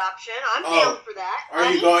fantastic option. I'm down for that.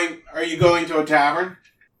 Are you going to a tavern?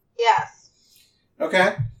 Yes.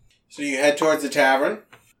 Okay. So you head towards the tavern.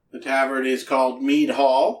 The tavern is called Mead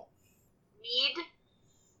Hall. Mead?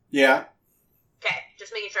 Yeah. Okay,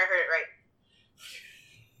 just making sure I heard it right.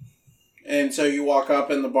 And so you walk up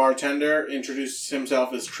and the bartender introduces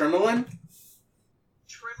himself as Trimmelin.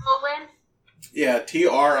 Trimmelin? Yeah,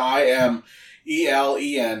 Trimelen.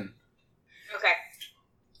 Okay.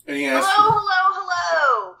 And he asks,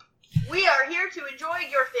 Hello! We are here to enjoy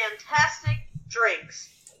your fantastic drinks.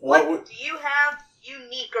 What do you have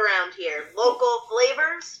unique around here? Local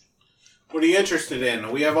flavors? what are you interested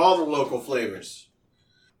in? We have all the local flavors.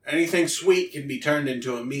 Anything sweet can be turned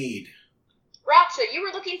into a mead. Raksha, you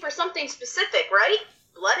were looking for something specific, right?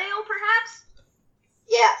 Blood ale, perhaps?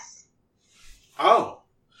 Yes. Oh,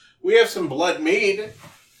 we have some blood mead.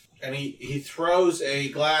 And he throws a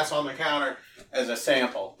glass on the counter as a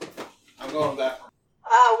sample. I'm going back.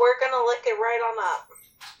 We're gonna lick it right on up.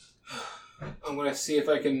 I'm gonna see if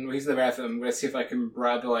I can. He's in the bathroom. I'm gonna see if I can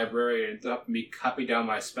bribe the librarian to help me copy down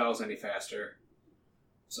my spells any faster,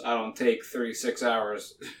 so I don't take 36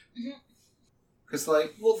 hours. Because they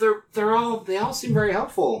all seem very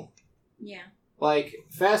helpful. Yeah. Like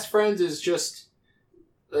Fast Friends is just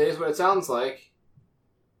what it sounds like,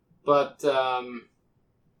 but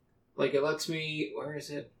it lets me. Where is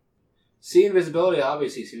it? See Invisibility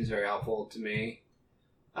obviously seems very helpful to me.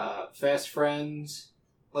 Fast Friends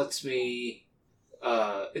lets me.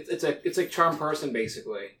 It's like Charm Person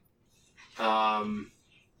basically.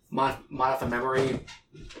 Modify Memory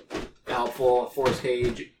helpful. Force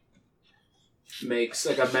Cage makes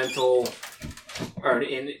like a mental or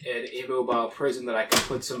an immobile prison that I can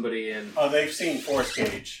put somebody in. Oh, they've seen Force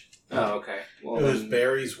Cage. Oh, okay. Well, It was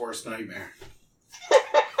Barry's worst nightmare.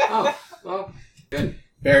 Oh, well, good.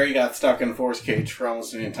 Barry got stuck in a Force Cage for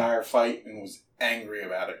almost an entire fight and was angry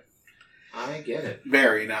about it. I get it.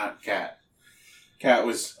 Barry, not Cat. Cat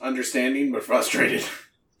was understanding but frustrated.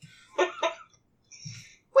 Wait,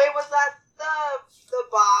 was that the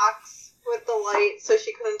box with the light so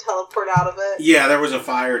she couldn't teleport out of it? Yeah, there was a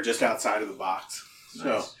fire just outside of the box. So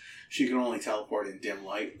Nice. she can only teleport in dim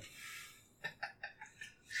light.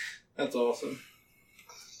 That's awesome.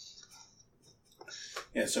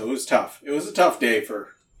 Yeah, so it was tough. It was a tough day for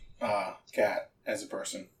Cat as a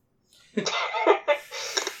person. It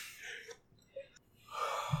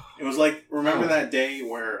was like, remember that day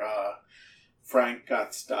where Frank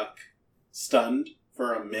got stunned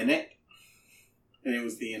for a minute? And it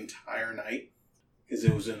was the entire night? Because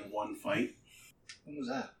it was in one fight. What was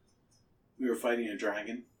that? We were fighting a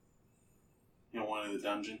dragon in one of the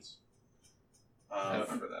dungeons. I don't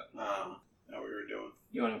remember that. That we were doing.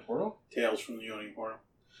 You on a portal? Tales from the Yawning Portal.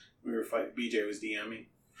 We were fighting. BJ was DMing.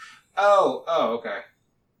 Oh, okay.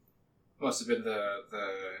 Must have been the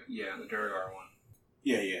Durgar one.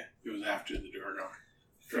 Yeah. It was after the Durgar.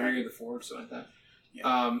 Fury of the Forge, something like that.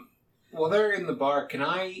 Yeah. While they're in the bar, can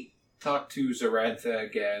I talk to Zarantha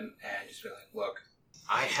again and just be like, look,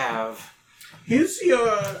 I have... Here's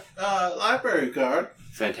your library card.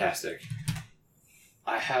 Fantastic.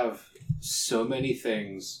 I have so many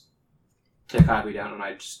things to copy down, and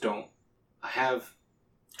I just don't... I have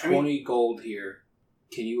 20 gold here.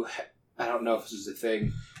 Can you... I don't know if this is a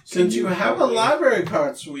thing. Since you have a library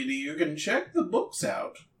card, sweetie, you can check the books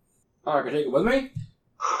out. Oh, I can take it with me?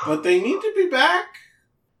 But they need to be back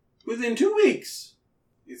within 2 weeks.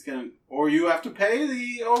 Or you have to pay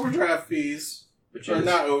the overdraft fees.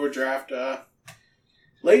 Not overdraft,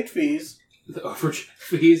 late fees. The overdraft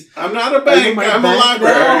fees? I'm not a bank, I'm a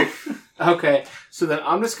library. Okay, so then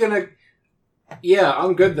I'm just gonna... Yeah,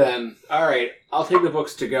 I'm good then. Alright, I'll take the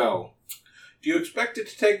books to go. Do you expect it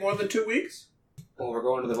to take more than 2 weeks? Well, we're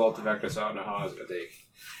going to the Vault of Vector, so I don't know how long it's gonna take.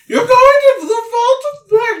 You're going to the Vault of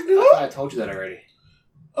Vector? I told you that already.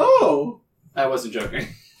 Oh. I wasn't joking.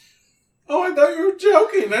 Oh, I thought you were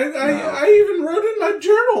joking. No. I even wrote in my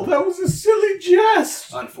journal. That was a silly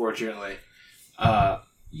jest. Unfortunately.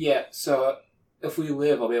 Yeah, so if we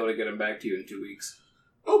live, I'll be able to get them back to you in 2 weeks.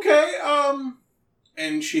 Okay,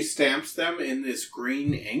 and she stamps them in this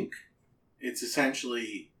green ink. It's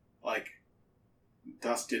essentially like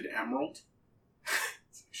dusted emerald.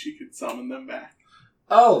 She could summon them back.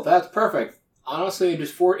 Oh, that's perfect. Honestly,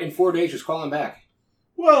 in 4 days, just call them back.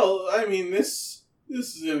 Well, I mean, this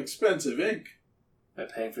is an expensive ink. Am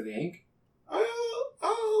I paying for the ink?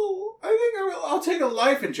 I'll take a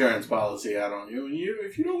life insurance policy out on you, and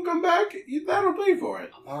if you don't come back, that'll pay for it.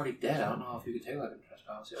 I'm already dead. I don't know if you could take a life insurance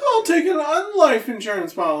policy. I'll take an unlife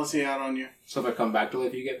insurance policy out on you. So if I come back to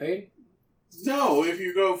live, you get paid? No, if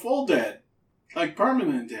you go full dead. Like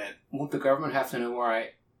permanent dead. Won't the government have to know where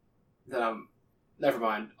Never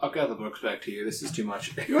mind. I'll get the books back to you. This is too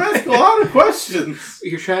much. You ask a lot of questions.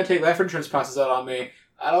 You're trying to take life insurance policies out on me.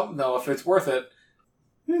 I don't know if it's worth it.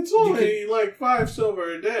 It's only like 5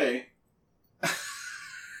 silver a day.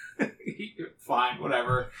 Fine,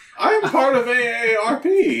 whatever. I'm part of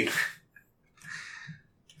AARP.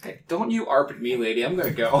 Hey, don't you ARP at me, lady. I'm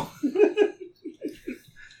gonna go.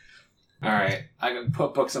 Alright, I can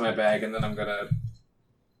put books in my bag, and then I'm gonna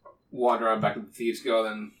wander on back to the Thieves' Guild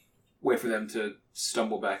and wait for them to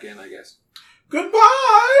stumble back in, I guess.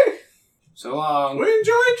 Goodbye! So long. We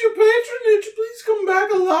enjoyed your patronage. Please come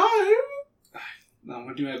back alive. I'm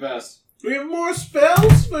gonna do my best. We have more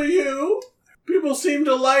spells for you. People seem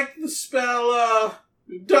to like the spell,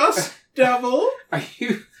 Dust Devil. Are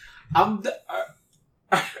you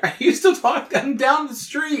still talking? I'm down the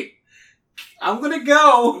street. I'm gonna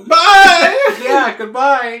go. Bye! Yeah,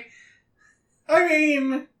 goodbye. I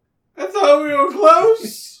mean, I thought we were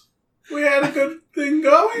close. We had a good thing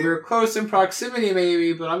going. We were close in proximity,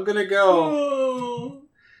 maybe, but I'm gonna go. Oh,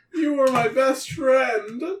 you were my best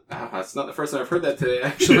friend. That's not the first time I've heard that today,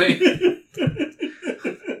 actually.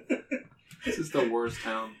 This is the worst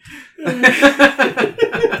town.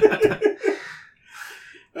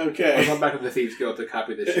 Okay. I'll go back to the Thieves' Guild to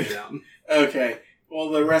copy this shit down. Okay. Well,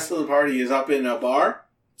 the rest of the party is up in a bar.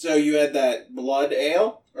 So you had that blood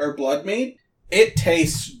ale, or blood mead. It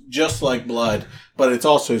tastes just like blood, but it's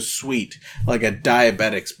also sweet, like a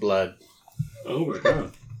diabetic's blood. Oh my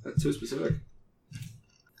god. That's so specific.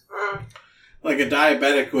 Like a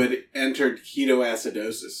diabetic would enter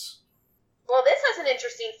ketoacidosis. Well, this has an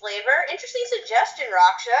interesting flavor. Interesting suggestion,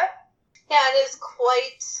 Raksha. Yeah, it is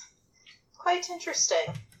quite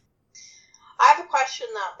interesting. I have a question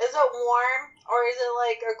though. Is it warm or is it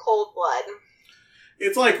like a cold blood?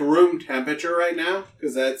 It's like room temperature right now,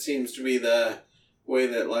 because that seems to be the way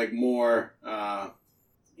that like more,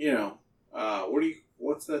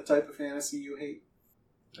 what's that type of fantasy you hate?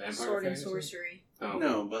 Vampire Sword and fantasy? sorcery. Oh.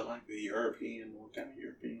 No, but like the European, what kind of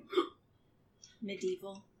European?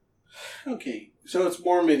 Medieval. Okay, so it's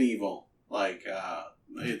more medieval. Like,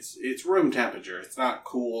 it's room temperature. It's not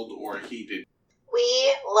cooled or heated.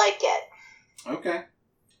 We like it. Okay.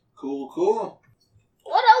 Cool.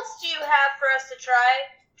 What else do you have for us to try,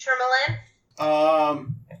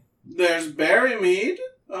 Tremolin? There's berry mead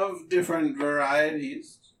of different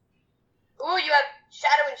varieties. Ooh, you have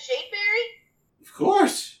Shadow and Shadeberry? Of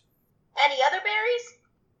course. Any other berries?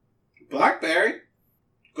 Blackberry.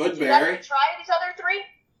 Good Do you want berry. to try these other 3?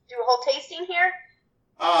 Do a whole tasting here?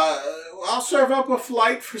 I'll serve up a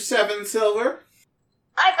flight for 7 silver.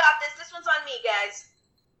 I got this. This one's on me, guys.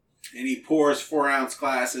 And he pours 4-ounce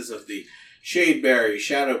glasses of the shadeberry,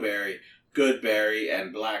 shadowberry, goodberry,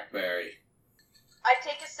 and blackberry. I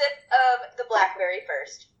take a sip of the blackberry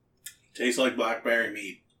first. Tastes like blackberry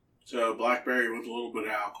mead. So blackberry with a little bit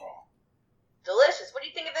of alcohol. Delicious. What do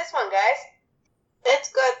you think of this one, guys?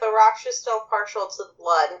 It's good, but Raksha's still partial to the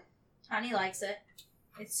blood. Honey likes it.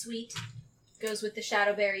 It's sweet. Goes with the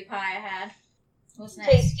shadowberry pie I had. What's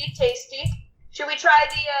next? Tasty. Should we try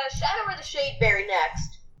the shadow or the shadeberry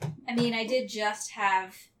next? I mean, I did just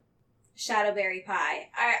have shadowberry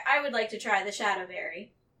pie. I would like to try the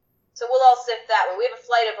shadowberry. So we'll all sift that way. We have a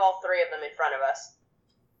flight of all three of them in front of us.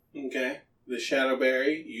 Okay. The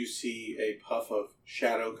shadowberry, you see a puff of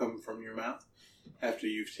shadow come from your mouth after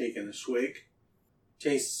you've taken a swig.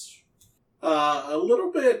 Tastes a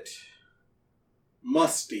little bit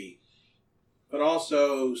musty, but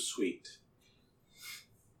also sweet.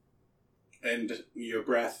 And your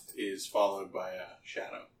breath is followed by a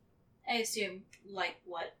shadow. I assume, like,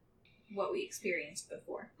 what we experienced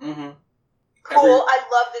before. Mm-hmm. Cool, I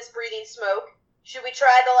love this breathing smoke. Should we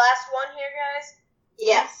try the last one here, guys?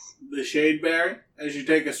 Yes. The shadeberry, as you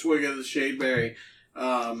take a swig of the shadeberry,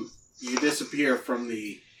 you disappear from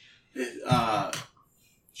the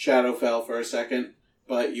shadow fell for a second,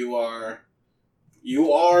 but you are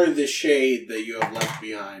the shade that you have left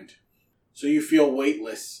behind. So you feel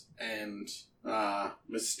weightless and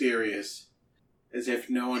mysterious, as if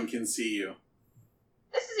no one can see you.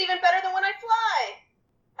 This is even better than when I fly.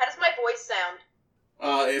 How does my voice sound?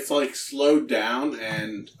 It's like slowed down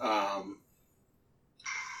and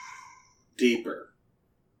deeper.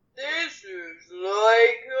 This is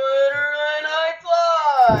like better than I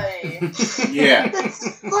fly. Yeah,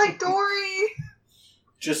 It's like Dory.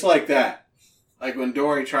 just like that. Like when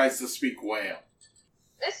Dory tries to speak whale.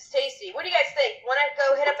 This is tasty. What do you guys think? Want to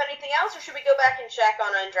go hit up anything else, or should we go back and check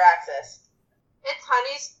on Andraxis? It's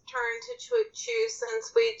Honey's turn to choose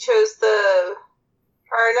since we chose the...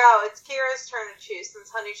 Or no, it's Kira's turn to choose since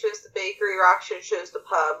Honey chose the bakery, Raksha chose the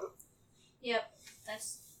pub. Yep,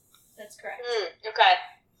 that's correct. Okay.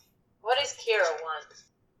 What does Kira want?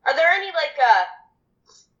 Are there any,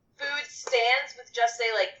 food stands with just, say,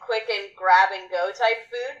 quick and grab and go type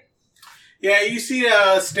food? Yeah, you see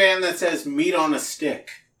a stand that says meat on a stick.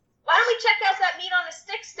 Why don't we check out that meat on a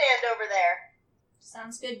stick stand over there?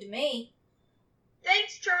 Sounds good to me.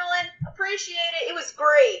 Thanks, Churlin. Appreciate it. It was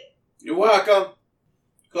great. You're welcome.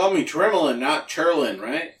 Call me Tremelin, not Churlin,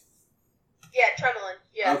 right? Yeah, Tremolin.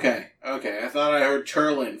 Yeah. Okay. I thought I heard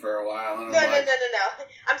Churlin for a while. And No.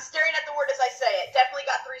 I'm staring at the word as I say it. Definitely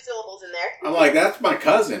got 3 syllables in there. I'm like, that's my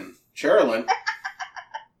cousin, Churlin.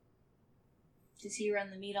 Does he run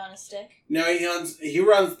the meat on a stick? No, he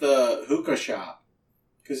runs the hookah shop.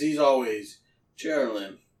 Because he's always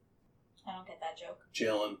Churlin. I don't get that joke.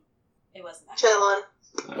 Chillin'. It wasn't that. Chillin'.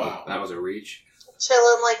 Wow. That was a reach.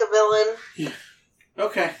 Chillin' like a villain.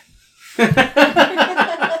 Okay.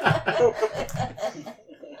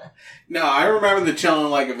 No, I remember the Chillin'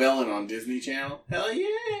 Like a Villain on Disney Channel. Hell yeah.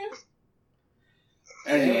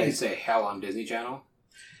 Anyway, Anyway, say hell on Disney Channel.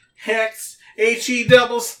 Hex, HE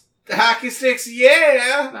doubles, hockey sticks,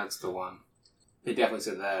 yeah! That's the one. They definitely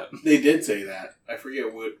said that. They did say that. I forget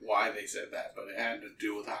why they said that, but it had to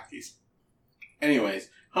do with hockey. Anyways,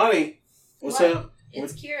 Honey, what's What? up?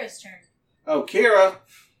 It's Kira's turn. Oh, Kira.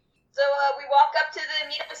 So, we walk up to the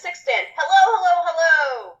meat on a stick stand.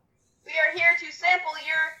 Hello. We are here to sample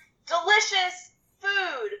your delicious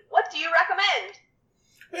food. What do you recommend?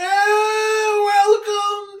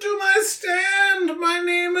 Welcome to my stand. My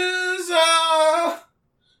name is,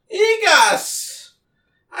 Egas.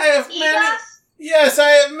 I have many... Yes, I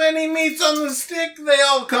have many meats on the stick. They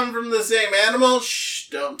all come from the same animal. Shh,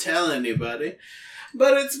 don't tell anybody.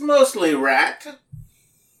 But it's mostly rat.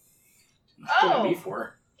 Oh.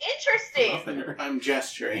 Before. Interesting. I'm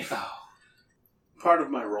gesturing. Oh. Part of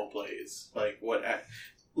my roleplay is,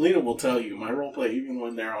 Lena will tell you, my roleplay, even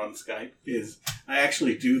when they're on Skype, is I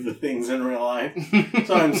actually do the things in real life.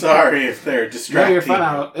 So I'm sorry if they're No, distracting. you're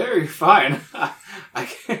fine. You're fine.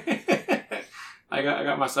 I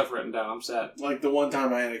got my stuff written down. I'm set. Like the one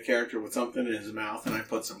time I had a character with something in his mouth and I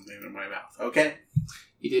put something in my mouth. Okay?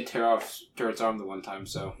 You did tear off Turret's arm the one time,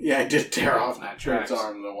 so... Yeah, I did tear off That Trent's tracks.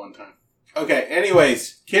 arm the one time. Okay,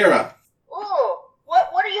 anyways, Kira. Ooh,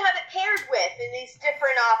 what do you have it paired with in these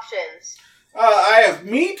different options? I have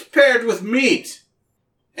meat paired with meat.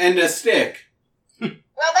 And a stick. Well,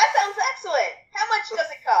 that sounds excellent. How much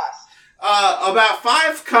does it cost? About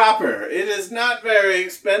 5 copper. It is not very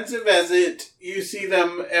expensive as you see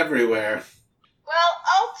them everywhere. Well,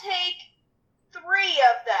 I'll take 3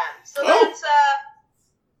 of them. So Oh. that's,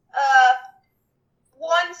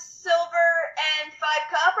 1 silver and 5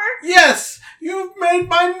 copper? Yes! You've made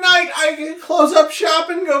my night! I can close up shop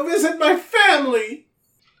and go visit my family!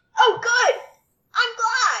 Oh, good! I'm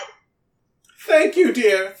glad! Thank you,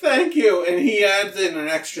 dear. Thank you. And he adds in an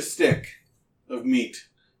extra stick of meat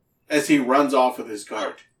as he runs off with his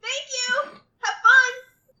cart. Thank you! Have fun!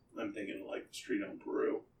 I'm thinking of like the street on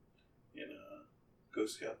Peru in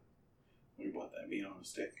Ghost Scout. We bought that meat on a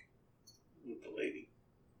stick with the lady.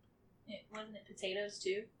 Wasn't it potatoes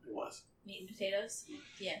too? It was. Meat and potatoes?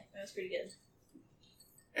 Yeah, that was pretty good.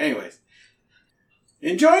 Anyways,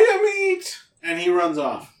 enjoy your meat And he runs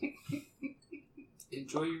off.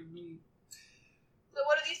 Enjoy your meat. So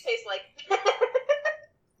what do these taste like?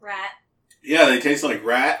 Rat. Yeah, they taste like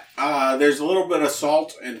rat. There's a little bit of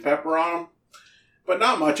salt and pepper on them, but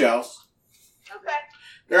not much else. Okay.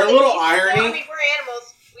 They're a little I irony. mean, we're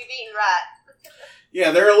animals. We've eaten rat.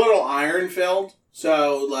 Yeah, they're a little iron filled.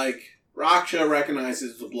 So, like, Raksha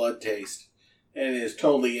recognizes the blood taste and is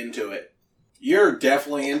totally into it. You're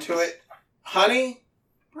definitely into it. Honey,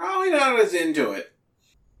 probably not as into it.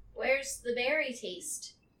 Where's the berry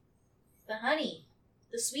taste? The honey?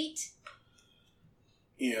 The sweet?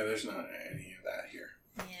 Yeah, there's not any of that here.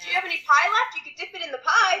 Do you Yeah. have any pie left? You could dip it in the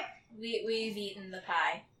pie. We've eaten the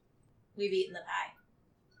pie. We've eaten the pie.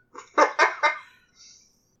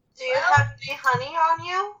 Do you have any honey on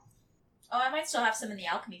you? Oh, I might still have some in the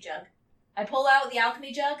alchemy jug. I pull out the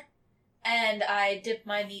alchemy jug, and I dip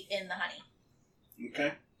my meat in the honey.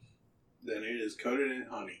 Okay. Then it is coated in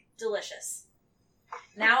honey. Delicious.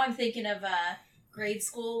 Now I'm thinking of grade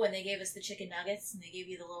school when they gave us the chicken nuggets, and they gave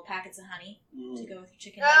you the little packets of honey to go with your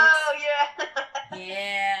chicken nuggets. Oh,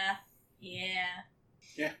 yeah. Yeah.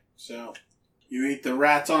 Yeah, so you eat the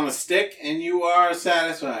rats on a stick and you are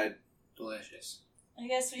satisfied. Delicious. I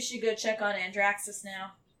guess we should go check on Andraxis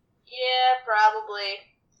now. Yeah, probably.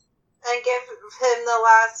 And give him the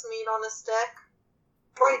last meat on a stick?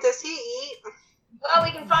 Wait, does he eat? Well,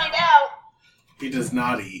 we can find out. He does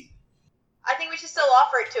not eat. I think we should still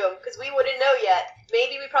offer it to him, because we wouldn't know yet.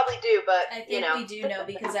 Maybe we probably do, but, I think you know. we do know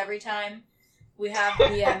because every time we have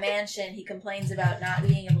the mansion, he complains about not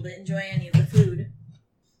being able to enjoy any of the food.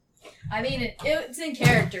 I mean, it's in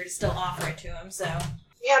character to still offer it to him, so...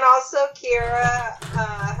 Yeah, and also Kira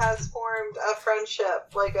has formed a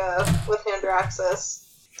friendship, with Andraxis.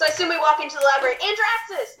 So I assume we walk into the library.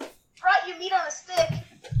 Andraxis! Brought you meat on a stick.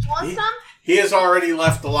 Do you want some? He has already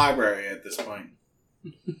left the library at this point.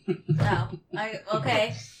 Oh,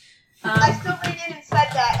 okay. I still ran in and said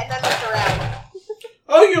that, and then looked around.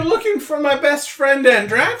 Oh, you're looking for my best friend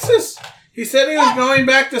Andraxis? He said he was going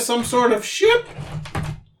back to some sort of ship.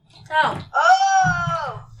 Oh.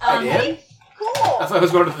 Oh! I did? Cool! I thought I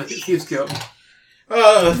was going to the Thieves Guild.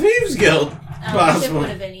 The Thieves Guild. The ship Possible. would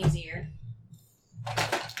have been easier.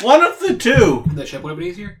 One of the two. The ship would have been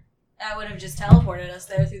easier? I would have just teleported us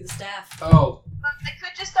there through the staff. Oh. I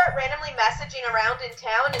could just start randomly messaging around in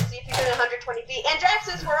town and see if he's in 120 feet.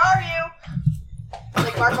 Andraxis, where are you?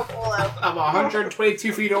 Like Marco Polo. I'm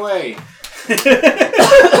 122 feet away.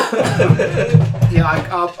 Yeah,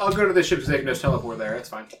 I'll go to the ship so they can just teleport there. That's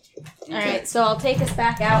fine. Alright, so I'll take us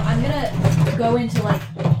back out. I'm gonna go into,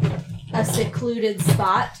 a secluded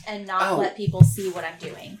spot and not let people see what I'm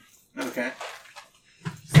doing. Okay.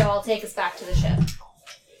 So I'll take us back to the ship.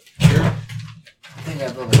 Sure. I think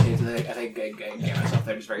I get myself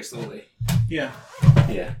there just very slowly. Yeah.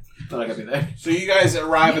 Yeah. Not gonna be there. So you guys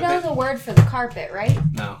arrive You at know the... the word for the carpet, right?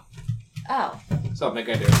 No. Oh. Something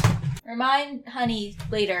I do. Remind Honey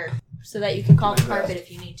later so that you can call the carpet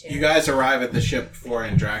if you need to. You guys arrive at the ship before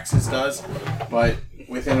Andraxis does, but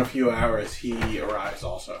within a few hours he arrives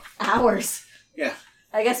also. Hours. Yeah.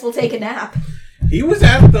 I guess we'll take a nap. He was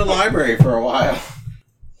at the library for a while.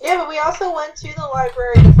 Yeah, but we also went to the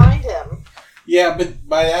library to find him. Yeah, but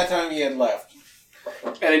by that time he had left.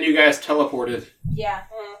 And then you guys teleported. Yeah.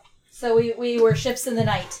 So we were ships in the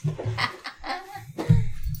night. Oh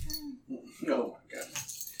my god.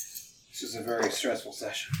 This is a very stressful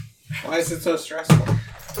session. Why is it so stressful?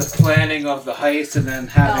 The planning of the heist and then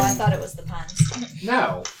having... Oh, I thought it was the puns.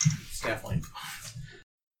 No. It's definitely...